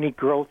of tiny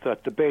growth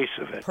at the base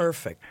of it.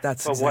 Perfect.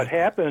 What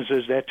happens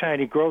is that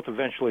tiny growth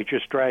eventually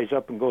just dries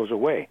up and goes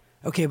away.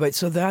 Okay, but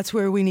so that's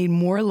where we need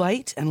more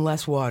light and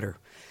less water.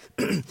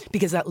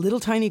 Because that little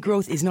tiny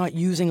growth is not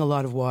using a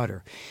lot of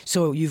water.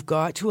 So you've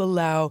got to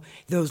allow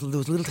those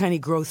little tiny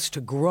growths to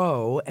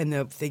grow, and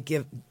if they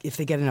get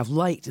enough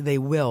light, they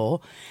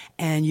will,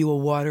 and you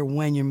will water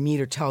when your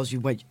meter tells you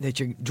that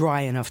you're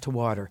dry enough to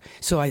water.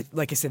 So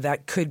like I said,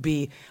 that could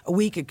be a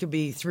week, it could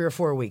be 3 or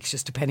 4 weeks,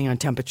 just depending on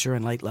temperature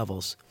and light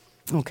levels.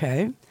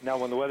 Okay. Now,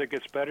 when the weather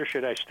gets better,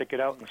 should I stick it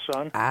out in the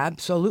sun?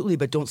 Absolutely,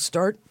 but don't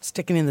start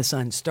sticking in the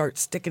sun. Start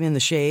sticking in the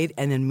shade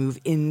and then move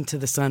into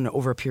the sun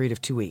over a period of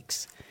 2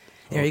 weeks.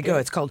 There you go.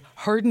 It's called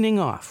hardening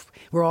off.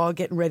 We're all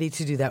getting ready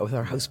to do that with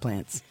our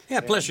houseplants. Yeah,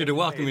 pleasure to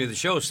welcome you to the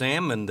show,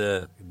 Sam, and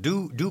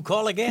do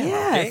call again.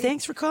 Yeah,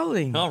 thanks for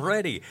calling. All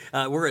righty.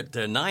 We're at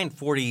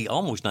 9:40,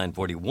 almost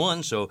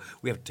 9:41, so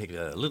we have to take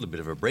a little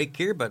bit of a break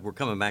here, but we're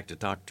coming back to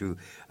talk to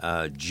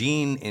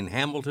Jean in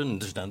Hamilton,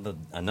 and just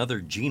another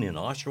Jean in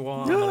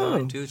Oshawa on the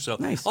line, too. So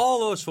nice.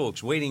 All those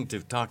folks waiting to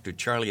talk to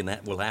Charlie, and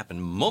that will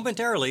happen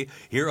momentarily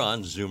here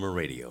on Zoomer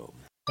Radio.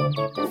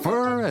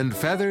 Fur and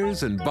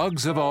feathers and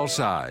bugs of all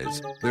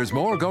size. There's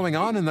more going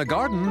on in the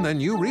garden than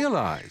you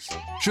realize.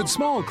 Should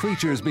small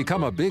creatures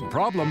become a big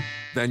problem,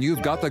 then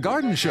you've got The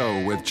Garden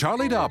Show with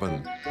Charlie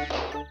Dobbin.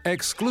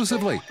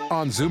 Exclusively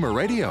on Zoomer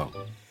Radio.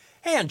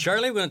 Hey, and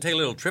Charlie, we're going to take a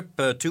little trip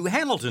to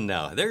Hamilton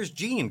now. There's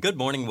Jean. Good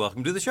morning.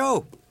 Welcome to the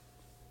show.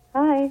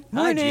 Hi.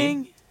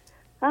 Morning.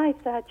 Hi,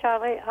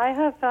 Charlie. I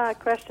have a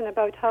question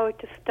about how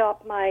to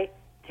stop my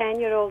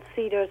 10-year-old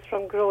cedars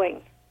from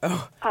growing.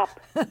 Up.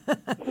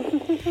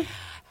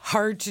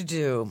 Hard to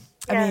do.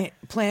 I Yes. mean,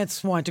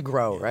 plants want to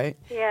grow, right?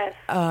 Yes.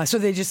 So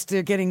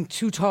they're getting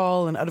too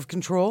tall and out of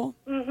control?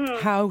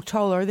 Mm-hmm. How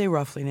tall are they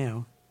roughly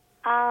now?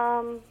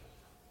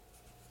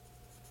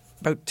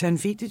 About 10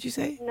 feet, did you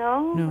say?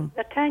 No.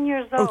 They're 10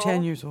 years old. Oh,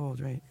 10 years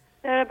old, right.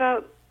 They're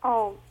about,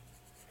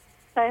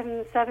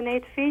 7,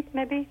 8 feet,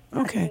 maybe.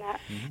 Okay. That.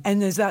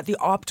 And is that the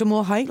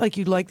optimal height? Like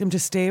you'd like them to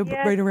stay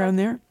Yes, right around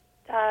there?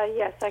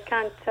 Yes, I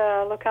can't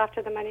look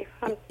after them any.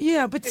 I'm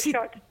Yeah, but too see,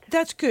 short.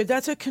 that's good.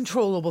 That's a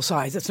controllable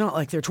size. It's not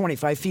like they're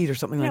 25 feet or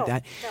something like No,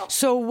 that. no.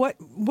 So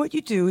what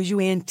you do is you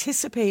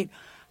anticipate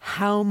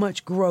how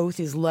much growth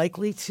is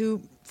likely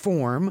to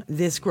form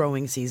this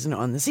growing season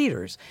on the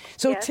cedars.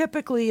 So Yes.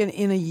 typically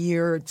in a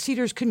year,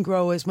 cedars can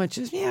grow as much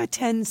as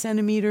 10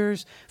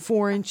 centimeters,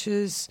 4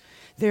 inches,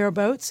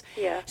 thereabouts.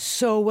 Yeah.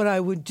 So what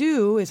I would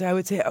do is I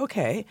would say,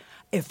 okay,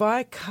 if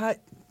I cut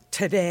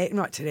today,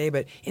 not today,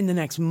 but in the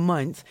next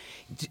month,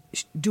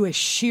 do a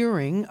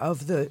shearing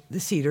of the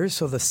cedars,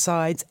 so the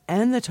sides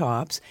and the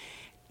tops,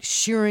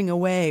 shearing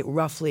away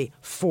roughly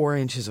 4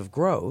 inches of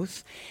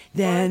growth. 4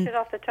 Then, inches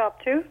off the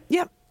top, too?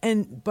 yep.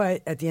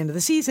 But at the end of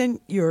the season,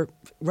 you're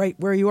right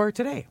where you are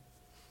today.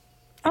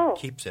 Oh.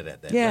 Keeps it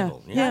at that Yeah,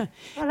 level. yeah.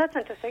 Well, that's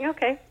interesting.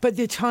 Okay. But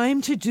the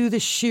time to do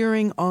the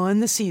shearing on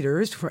the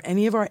cedars for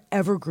any of our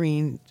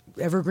evergreens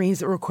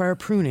that require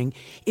pruning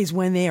is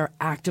when they are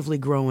actively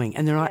growing,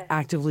 and they're not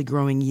actively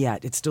growing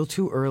yet. It's still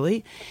too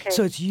early. Okay.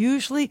 So it's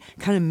usually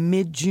kind of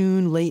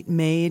mid-June, late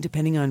May,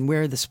 depending on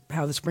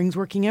how the spring's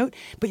working out.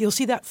 But you'll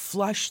see that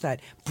flush,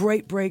 that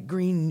bright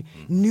green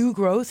new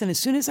growth, and as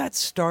soon as that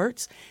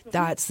starts,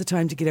 that's the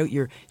time to get out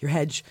your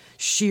hedge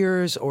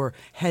shears or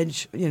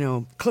hedge,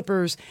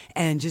 clippers,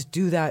 and just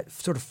do that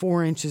sort of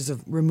 4 inches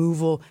of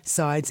removal,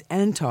 sides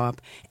and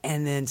top,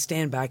 and then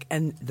stand back,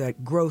 and the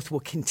growth will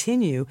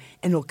continue,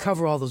 and it'll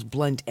cover all those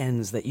blunt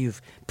ends that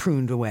you've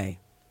pruned away.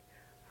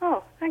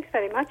 Oh, thanks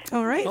very much.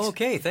 All right.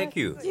 Okay, thank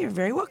you. You're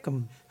very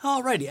welcome.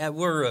 All righty.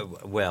 We're,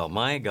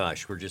 my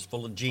gosh, we're just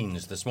full of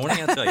jeans this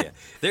morning, I'll tell you.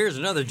 There's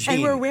another Jean.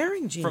 And we're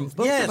wearing jeans,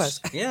 both of us.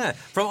 Yeah,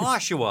 from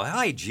Oshawa.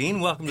 Hi, Jean.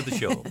 Welcome to the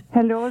show.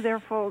 Hello there,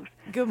 folks.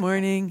 Good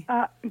morning.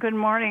 Good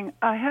morning.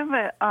 I have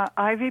a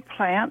ivy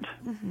plant.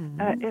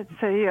 It's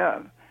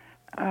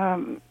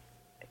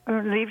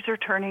leaves are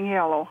turning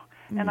yellow.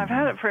 And I've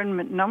had it for a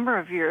number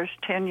of years,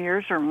 10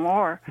 years or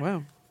more.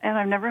 Wow. And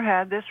I've never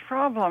had this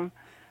problem.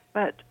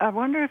 But I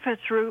wonder if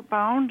it's root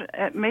bound.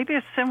 Maybe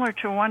it's similar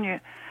to one you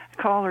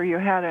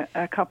had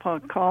a couple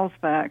of calls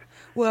back.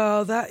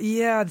 Well, that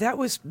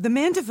was the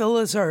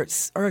mandevillas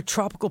are a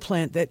tropical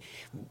plant that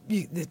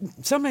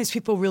sometimes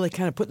people really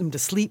kind of put them to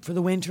sleep for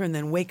the winter and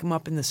then wake them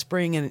up in the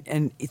spring,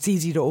 and it's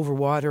easy to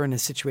overwater in a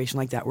situation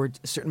like that where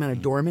a certain amount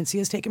of dormancy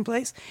has taken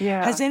place.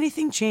 Yeah. Has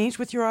anything changed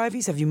with your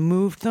ivies? Have you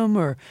moved them,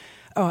 or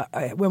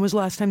when was the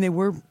last time they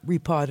were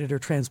repotted or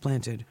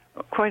transplanted?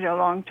 Quite a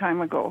long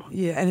time ago.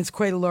 Yeah, and it's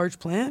quite a large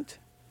plant?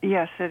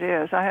 Yes, it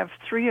is. I have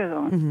 3 of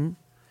them. Mm-hmm.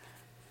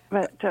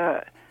 But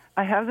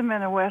I have them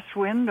in a west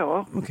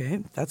window.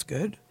 Okay, that's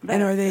good.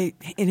 And are they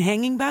in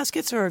hanging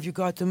baskets, or have you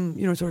got them,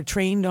 sort of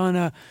trained on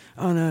a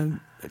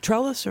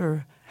trellis,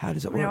 or how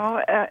does it work?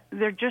 No,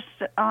 they're just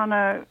on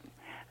a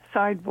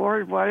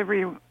sideboard,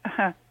 whatever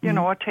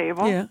a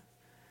table. Yeah.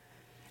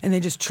 And they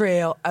just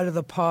trail out of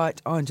the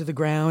pot onto the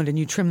ground, and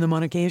you trim them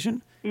on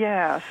occasion?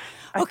 Yes.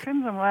 I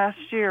trimmed them last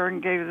year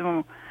and gave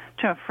them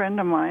to a friend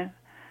of mine.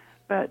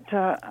 But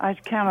I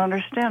can't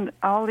understand.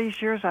 All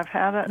these years I've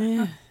had it.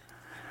 Yeah.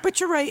 But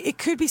you're right. It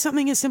could be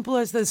something as simple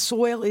as the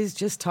soil is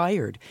just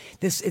tired.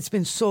 It's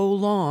been so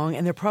long,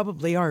 and they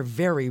probably are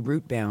very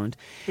root bound.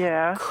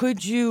 Yeah.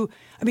 Could you?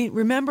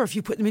 Remember, if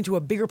you put them into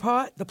a bigger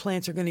pot, the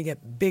plants are going to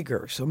get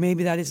bigger. So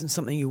maybe that isn't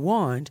something you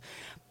want.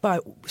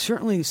 But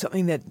certainly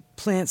something that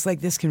plants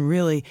like this can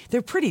really,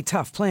 they're pretty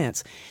tough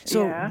plants.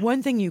 So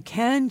one thing you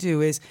can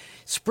do is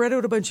spread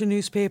out a bunch of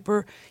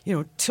newspaper,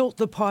 tilt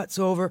the pots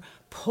over,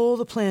 pull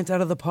the plant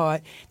out of the pot,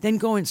 then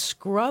go and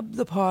scrub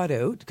the pot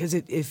out, because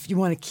if you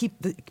want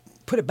to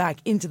put it back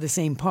into the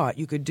same pot,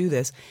 you could do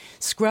this.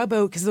 Scrub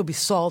out, because there'll be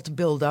salt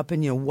build up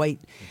and white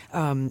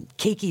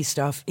cakey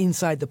stuff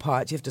inside the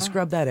pot. You have to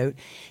scrub that out.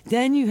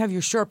 Then you have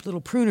your sharp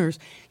little pruners.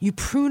 You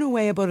prune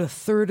away about a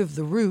third of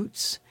the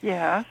roots.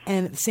 Yeah.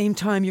 And at the same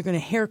time, you're going to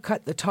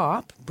haircut the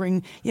top.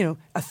 Bring,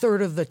 a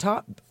third of the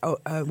top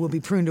will be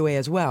pruned away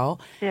as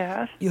well.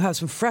 Yes. You'll have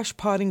some fresh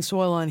potting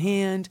soil on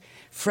hand,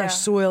 fresh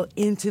soil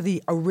into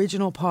the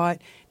original pot,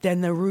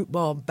 then the root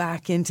ball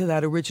back into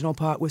that original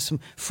pot with some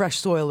fresh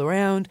soil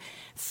around,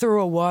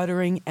 thorough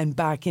watering, and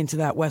back into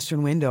that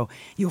western window.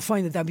 You'll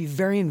find that that'd be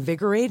very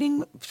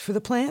invigorating for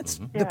the plants,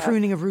 the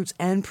pruning of roots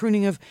and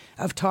pruning of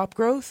top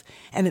growth.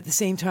 And at the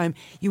same time,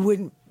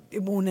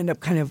 it won't end up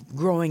kind of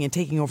growing and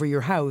taking over your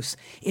house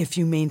if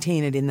you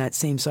maintain it in that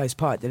same size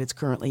pot that it's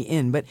currently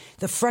in. But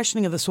the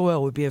freshening of the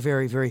soil would be a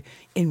very, very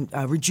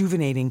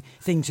rejuvenating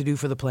thing to do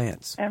for the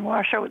plants. And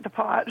wash out the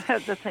pot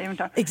at the same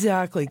time.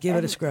 Exactly. Give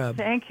it a scrub.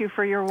 Thank you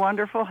for your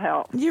wonderful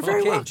help. You're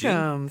very welcome.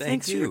 Jean, thank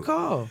Thanks you. for your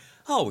call.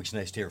 Always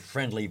nice to hear a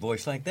friendly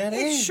voice like that,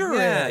 eh? It sure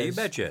yeah, is. you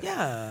betcha.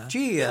 Yeah.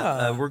 Gee,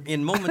 Yeah. we're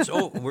in moments.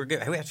 We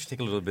have to take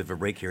a little bit of a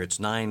break here. It's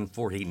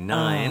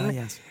 9:49,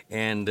 yes.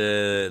 and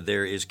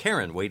there is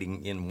Karen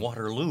waiting in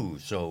Waterloo.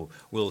 So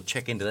we'll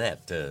check into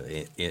that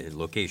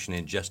location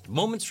in just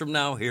moments from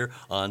now here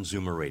on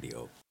Zoomer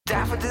Radio.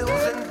 Daffodils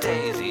and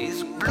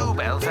daisies,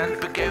 bluebells and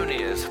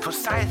begonias,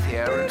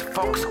 forsythia and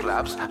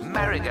foxgloves,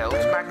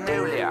 marigolds,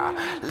 magnolia,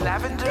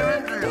 lavender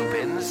and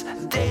lupins,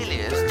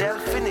 dahlias,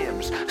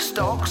 delphiniums,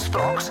 stalks,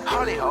 phlox,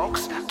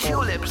 hollyhocks,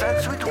 tulips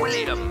and sweet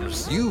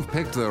williams. You've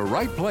picked the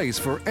right place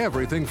for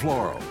everything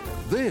floral.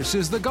 This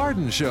is The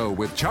Garden Show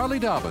with Charlie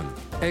Dobbin,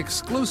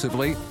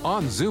 exclusively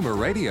on Zoomer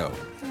Radio.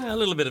 A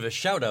little bit of a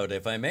shout-out,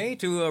 if I may,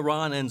 to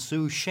Ron and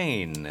Sue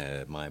Shane,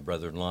 my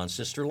brother-in-law and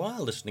sister-in-law,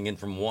 listening in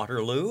from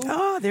Waterloo.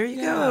 Oh, there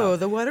you go,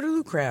 the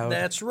Waterloo crowd.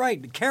 That's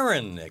right.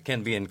 Karen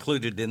can be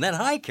included in that.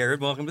 Hi, Karen.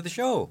 Welcome to the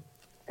show.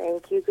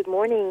 Thank you. Good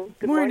morning.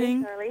 Good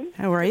morning. Charlie.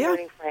 How are you? Good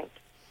morning, Frank.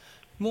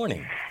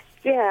 Morning.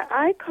 Yeah,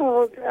 I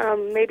called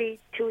maybe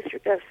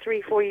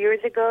 3, 4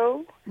 years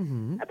ago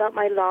about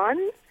my lawn.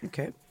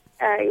 Okay.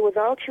 It was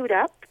all chewed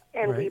up,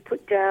 and we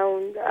put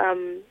down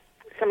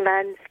some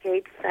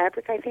landscape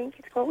fabric, I think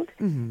it's called,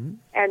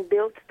 and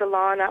built the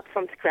lawn up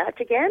from scratch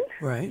again.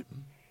 Right.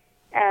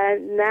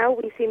 And now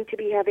we seem to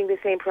be having the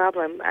same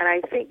problem. And I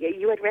think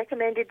you had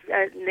recommended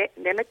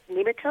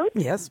nematodes.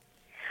 Yes.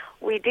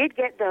 We did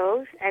get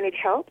those, and it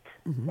helped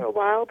for a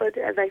while. But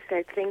as I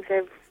said, things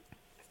have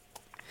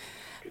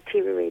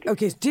deteriorated.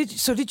 Okay.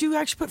 Did you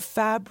actually put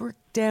fabric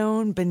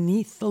down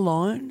beneath the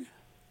lawn?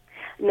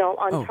 No,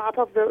 on top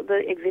of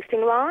the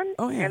existing lawn.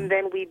 Oh, yeah. And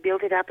then we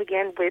built it up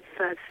again with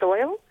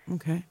soil.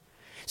 Okay.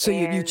 So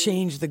you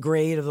changed the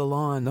grade of the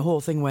lawn. The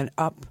whole thing went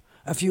up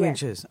a few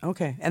inches.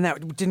 Okay. And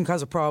that didn't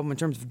cause a problem in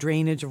terms of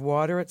drainage of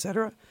water, et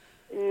cetera?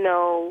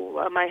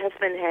 No. My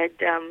husband had,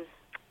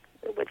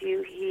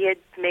 he had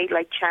made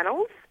like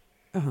channels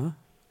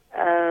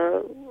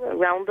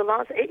around the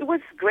lawn. It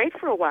was great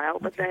for a while,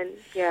 but then,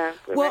 we're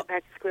right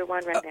back to square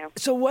one right now.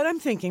 So what I'm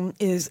thinking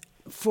is,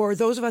 for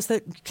those of us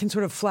that can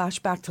sort of flash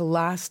back to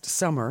last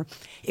summer,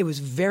 it was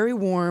very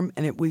warm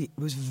and it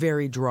was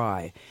very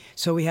dry.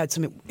 So we had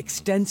some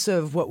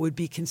extensive, what would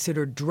be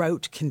considered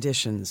drought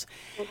conditions.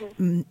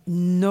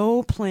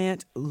 No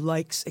plant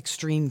likes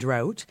extreme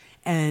drought.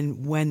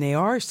 And when they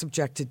are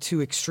subjected to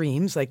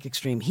extremes, like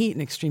extreme heat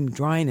and extreme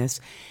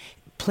dryness,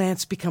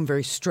 plants become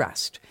very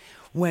stressed.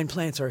 When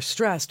plants are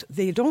stressed,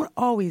 they don't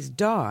always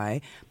die,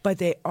 but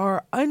they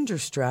are under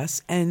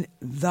stress and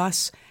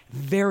thus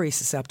very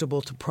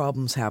susceptible to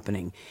problems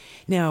happening.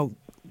 Now,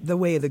 the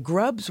way the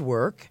grubs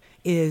work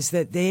is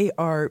that they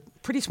are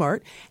pretty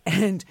smart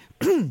and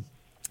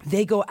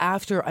they go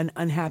after an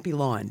unhappy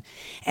lawn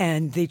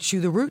and they chew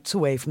the roots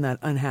away from that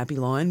unhappy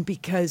lawn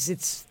because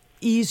it's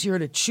easier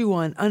to chew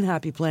on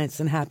unhappy plants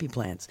than happy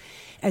plants.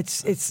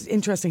 It's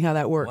interesting how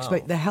that works. Wow.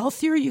 But the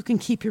healthier you can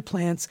keep your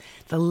plants,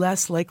 the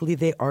less likely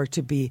they are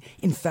to be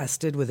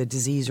infested with a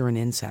disease or an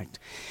insect.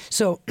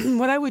 So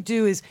what I would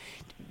do is,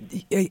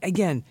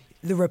 again,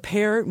 the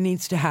repair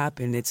needs to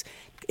happen.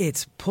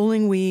 It's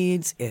pulling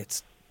weeds,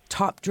 it's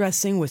top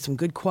dressing with some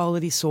good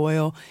quality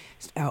soil,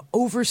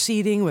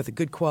 overseeding with a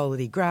good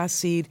quality grass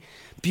seed.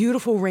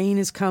 Beautiful rain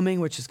is coming,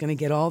 which is going to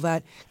get all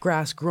that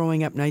grass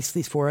growing up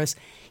nicely for us.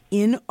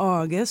 In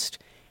August,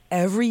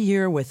 every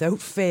year without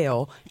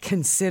fail,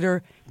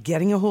 consider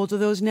getting a hold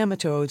of those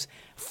nematodes,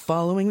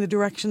 following the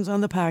directions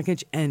on the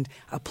package, and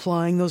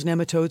applying those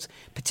nematodes,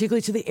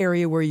 particularly to the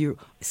area where you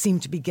seem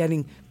to be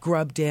getting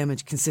grub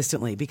damage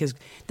consistently, because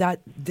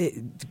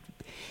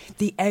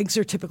the eggs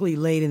are typically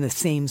laid in the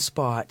same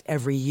spot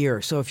every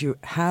year. So if you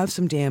have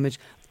some damage,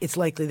 it's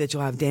likely that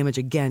you'll have damage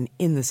again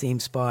in the same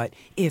spot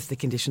if the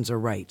conditions are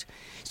right.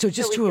 So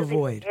just to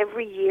avoid.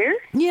 Every year?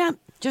 Yeah,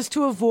 just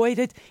to avoid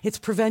it. It's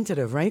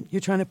preventative, right?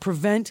 You're trying to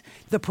prevent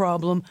the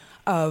problem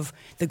of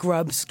the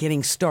grubs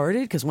getting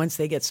started, because once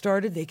they get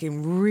started, they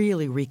can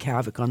really wreak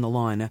havoc on the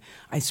lawn.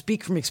 I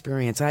speak from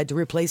experience. I had to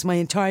replace my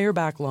entire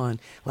back lawn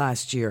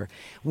last year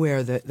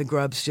where the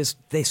grubs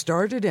they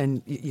started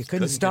and you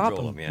couldn't stop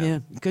them. Yeah,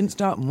 you couldn't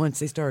stop them once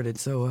they started.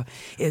 So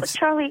it's... But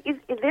Charlie, is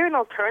there an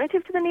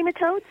alternative to the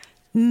nematodes?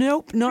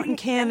 Nope, not in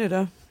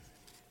Canada.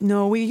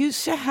 No, we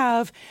used to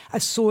have a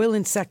soil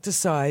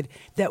insecticide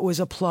that was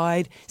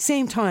applied,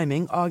 same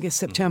timing, August,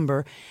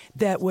 September,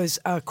 that was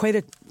quite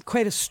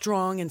a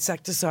strong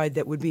insecticide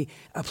that would be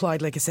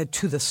applied, like I said,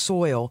 to the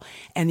soil.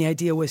 And the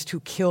idea was to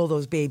kill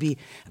those baby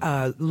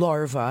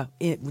larvae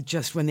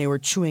just when they were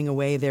chewing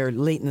away there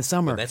late in the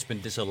summer. But that's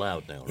been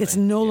disallowed now, right? It's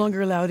no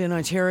longer allowed in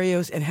Ontario.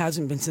 It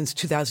hasn't been since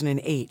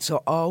 2008.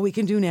 So all we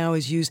can do now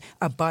is use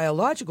a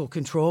biological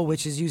control,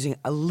 which is using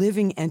a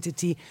living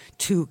entity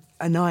to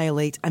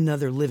annihilate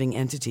another living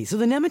entity. So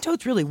the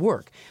nematodes really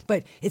work,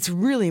 but it's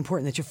really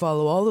important that you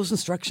follow all those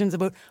instructions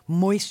about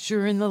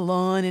moisture in the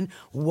lawn and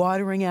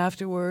watering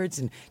afterwards,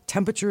 and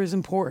temperature is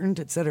important,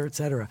 et cetera, et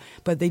cetera.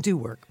 But they do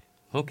work.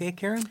 Okay,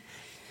 Karen?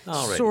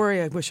 All right.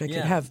 Sorry, I wish I could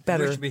have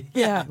better.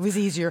 Yeah, it was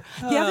easier.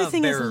 The other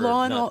thing is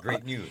lawn. Not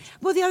great news.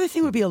 Well, the other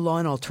thing would be a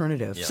lawn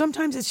alternative. Yeah.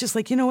 Sometimes it's just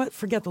like, you know what?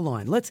 Forget the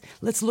lawn.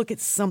 Let's look at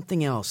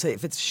something else.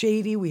 If it's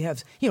shady, we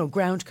have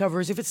ground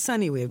covers. If it's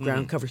sunny, we have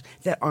ground covers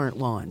that aren't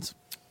lawns.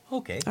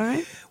 Okay. All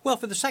right. Well,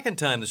 for the second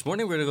time this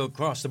morning, we're going to go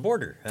across the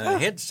border.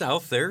 Head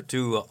south there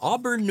to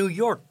Auburn, New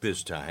York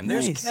this time.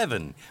 There's Nice.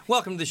 Kevin.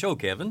 Welcome to the show,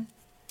 Kevin.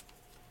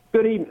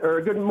 Good evening, or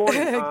good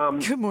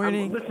morning. Good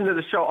morning. I'm listening to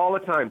the show all the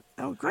time.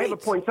 Oh, great. I have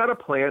a poinsettia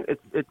plant.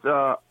 It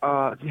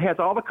has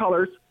all the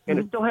colors, and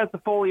it still has the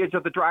foliage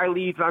of the dry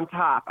leaves on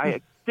top.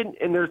 And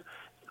there's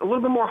a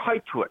little bit more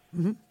height to it.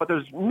 But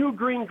there's new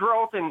green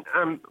growth, and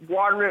I'm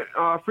watering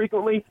it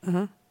frequently.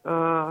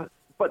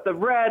 But the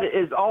red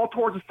is all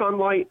towards the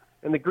sunlight,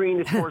 and the green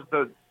is towards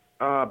the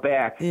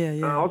back.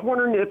 Yeah. I was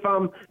wondering if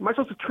am I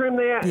supposed to trim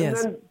that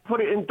Yes. and then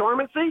put it in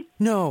dormancy?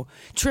 No,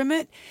 trim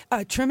it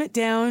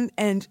down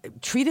and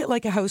treat it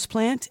like a house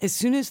plant. As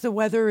soon as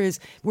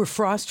we're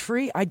frost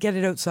free, I'd get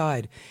it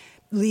outside.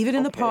 Leave it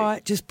in the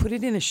pot. Just put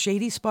it in a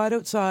shady spot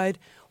outside.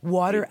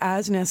 Water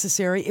as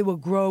necessary. It will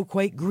grow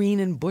quite green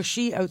and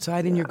bushy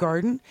outside in your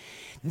garden.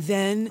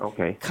 Then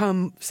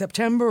come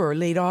September or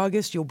late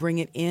August, you'll bring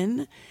it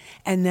in,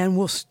 and then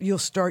you'll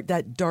start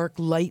that dark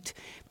light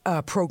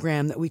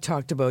program that we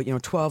talked about,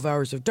 12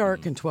 hours of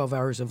dark and 12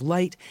 hours of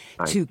light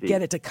to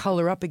get it to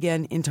color up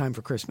again in time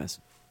for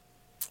Christmas.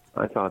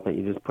 I thought that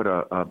you just put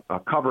a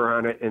cover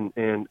on it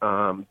and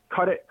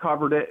cut it,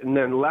 covered it, and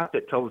then left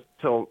it till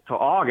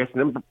August,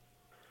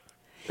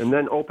 and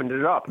then opened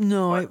it up.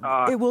 No,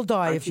 it will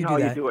die if you do that. I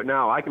see how you do it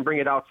now. I can bring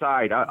it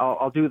outside.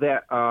 I'll do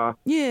that. I'll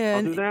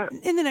do that.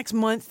 In the next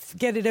month,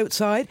 get it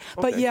outside.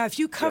 But if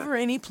you cover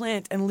any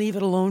plant and leave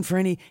it alone for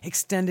any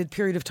extended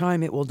period of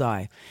time, it will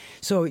die.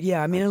 So,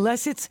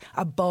 unless it's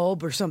a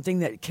bulb or something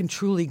that can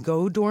truly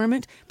go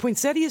dormant,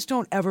 poinsettias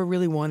don't ever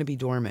really want to be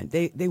dormant.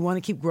 They want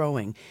to keep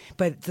growing.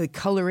 But the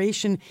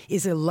coloration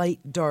is a light,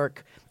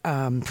 dark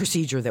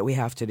procedure that we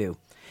have to do.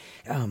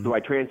 Do I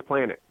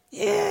transplant it?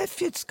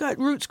 If it's got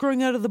roots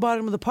growing out of the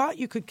bottom of the pot,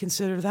 you could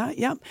consider that,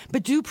 yep.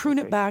 But do prune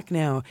it back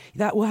now.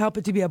 That will help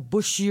it to be a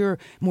bushier,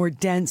 more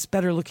dense,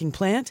 better-looking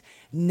plant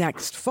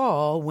next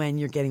fall when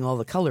you're getting all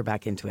the color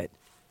back into it.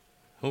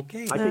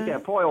 Okay. I take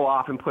that foil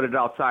off and put it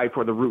outside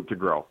for the root to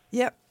grow.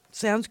 Yep,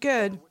 sounds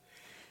good.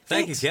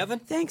 Thank you, Kevin.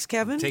 Thanks,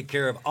 Kevin. Take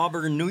care of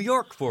Auburn, New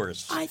York for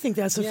us. I think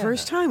that's the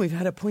first time we've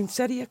had a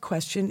poinsettia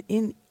question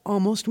in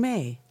almost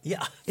May.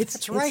 Yeah,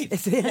 that's right.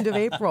 It's the end of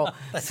April.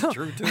 That's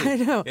true, too. I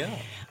know. Yeah.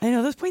 I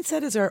know. Those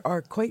poinsettias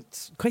are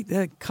quite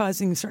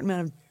causing a certain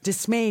amount of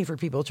dismay for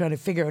people trying to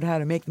figure out how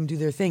to make them do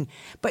their thing.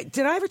 But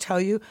did I ever tell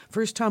you,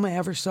 first time I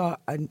ever saw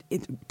a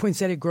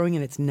poinsettia growing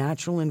in its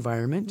natural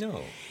environment?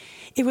 No.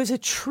 It was a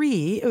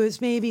tree. It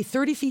was maybe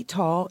 30 feet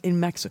tall in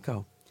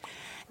Mexico.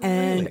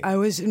 And I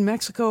was in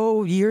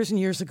Mexico years and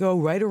years ago,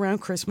 right around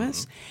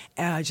Christmas,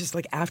 just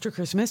like after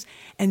Christmas.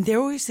 And there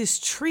was this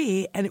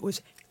tree, and it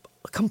was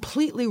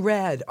completely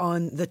red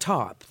on the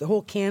top. The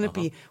whole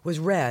canopy was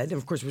red, and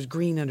of course it was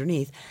green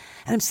underneath.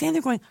 And I'm standing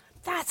there going,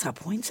 that's a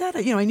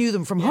poinsettia. I knew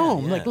them from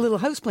home, like little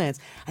houseplants.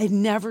 I'd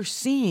never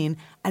seen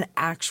an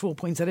actual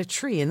poinsettia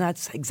tree, and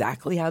that's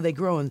exactly how they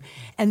grow.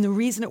 And the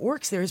reason it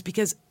works there is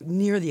because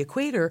near the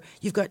equator,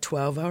 you've got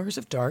 12 hours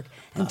of dark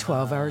and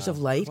 12 hours of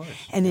light.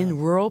 And in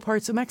rural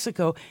parts of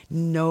Mexico,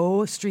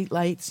 no street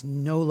lights,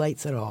 no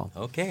lights at all.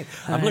 Okay.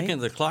 I'm looking at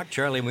the clock,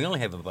 Charlie, and we only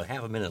have about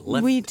half a minute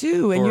left. We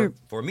do. And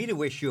for me to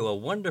wish you a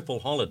wonderful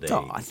holiday.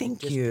 Oh,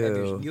 thank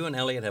you. You and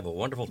Elliot have a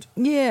wonderful time.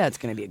 Yeah, it's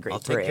going to be a great I'll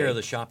take break. care of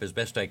the shop as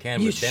best I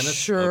can with Dennis.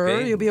 Sure,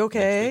 okay? you'll be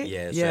okay.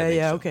 Yes,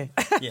 yeah, so. Okay.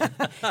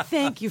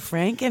 Thank you,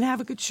 Frank, and have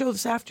a good show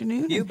this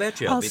afternoon. You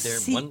betcha. I'll be there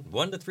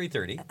 1 to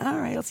 3:30. All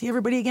right, I'll see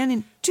everybody again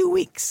in 2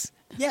 weeks.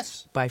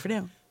 Yes. Bye for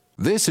now.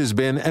 This has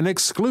been an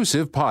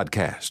exclusive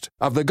podcast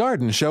of The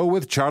Garden Show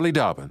with Charlie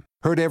Dobbin.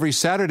 Heard every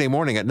Saturday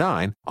morning at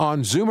 9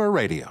 on Zoomer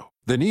Radio,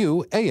 the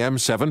new AM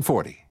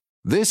 740.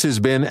 This has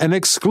been an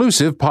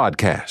exclusive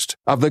podcast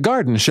of The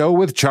Garden Show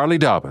with Charlie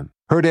Dobbin.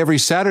 Heard every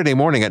Saturday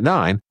morning at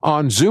 9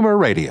 on Zoomer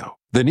Radio,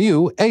 the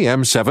new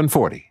AM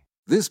 740.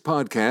 This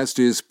podcast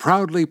is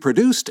proudly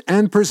produced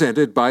and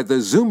presented by the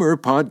Zoomer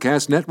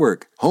Podcast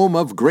Network, home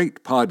of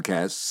great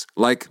podcasts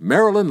like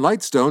Marilyn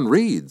Lightstone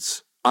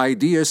Reads,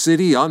 Idea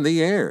City on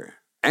the Air,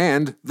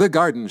 and The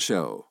Garden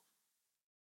Show.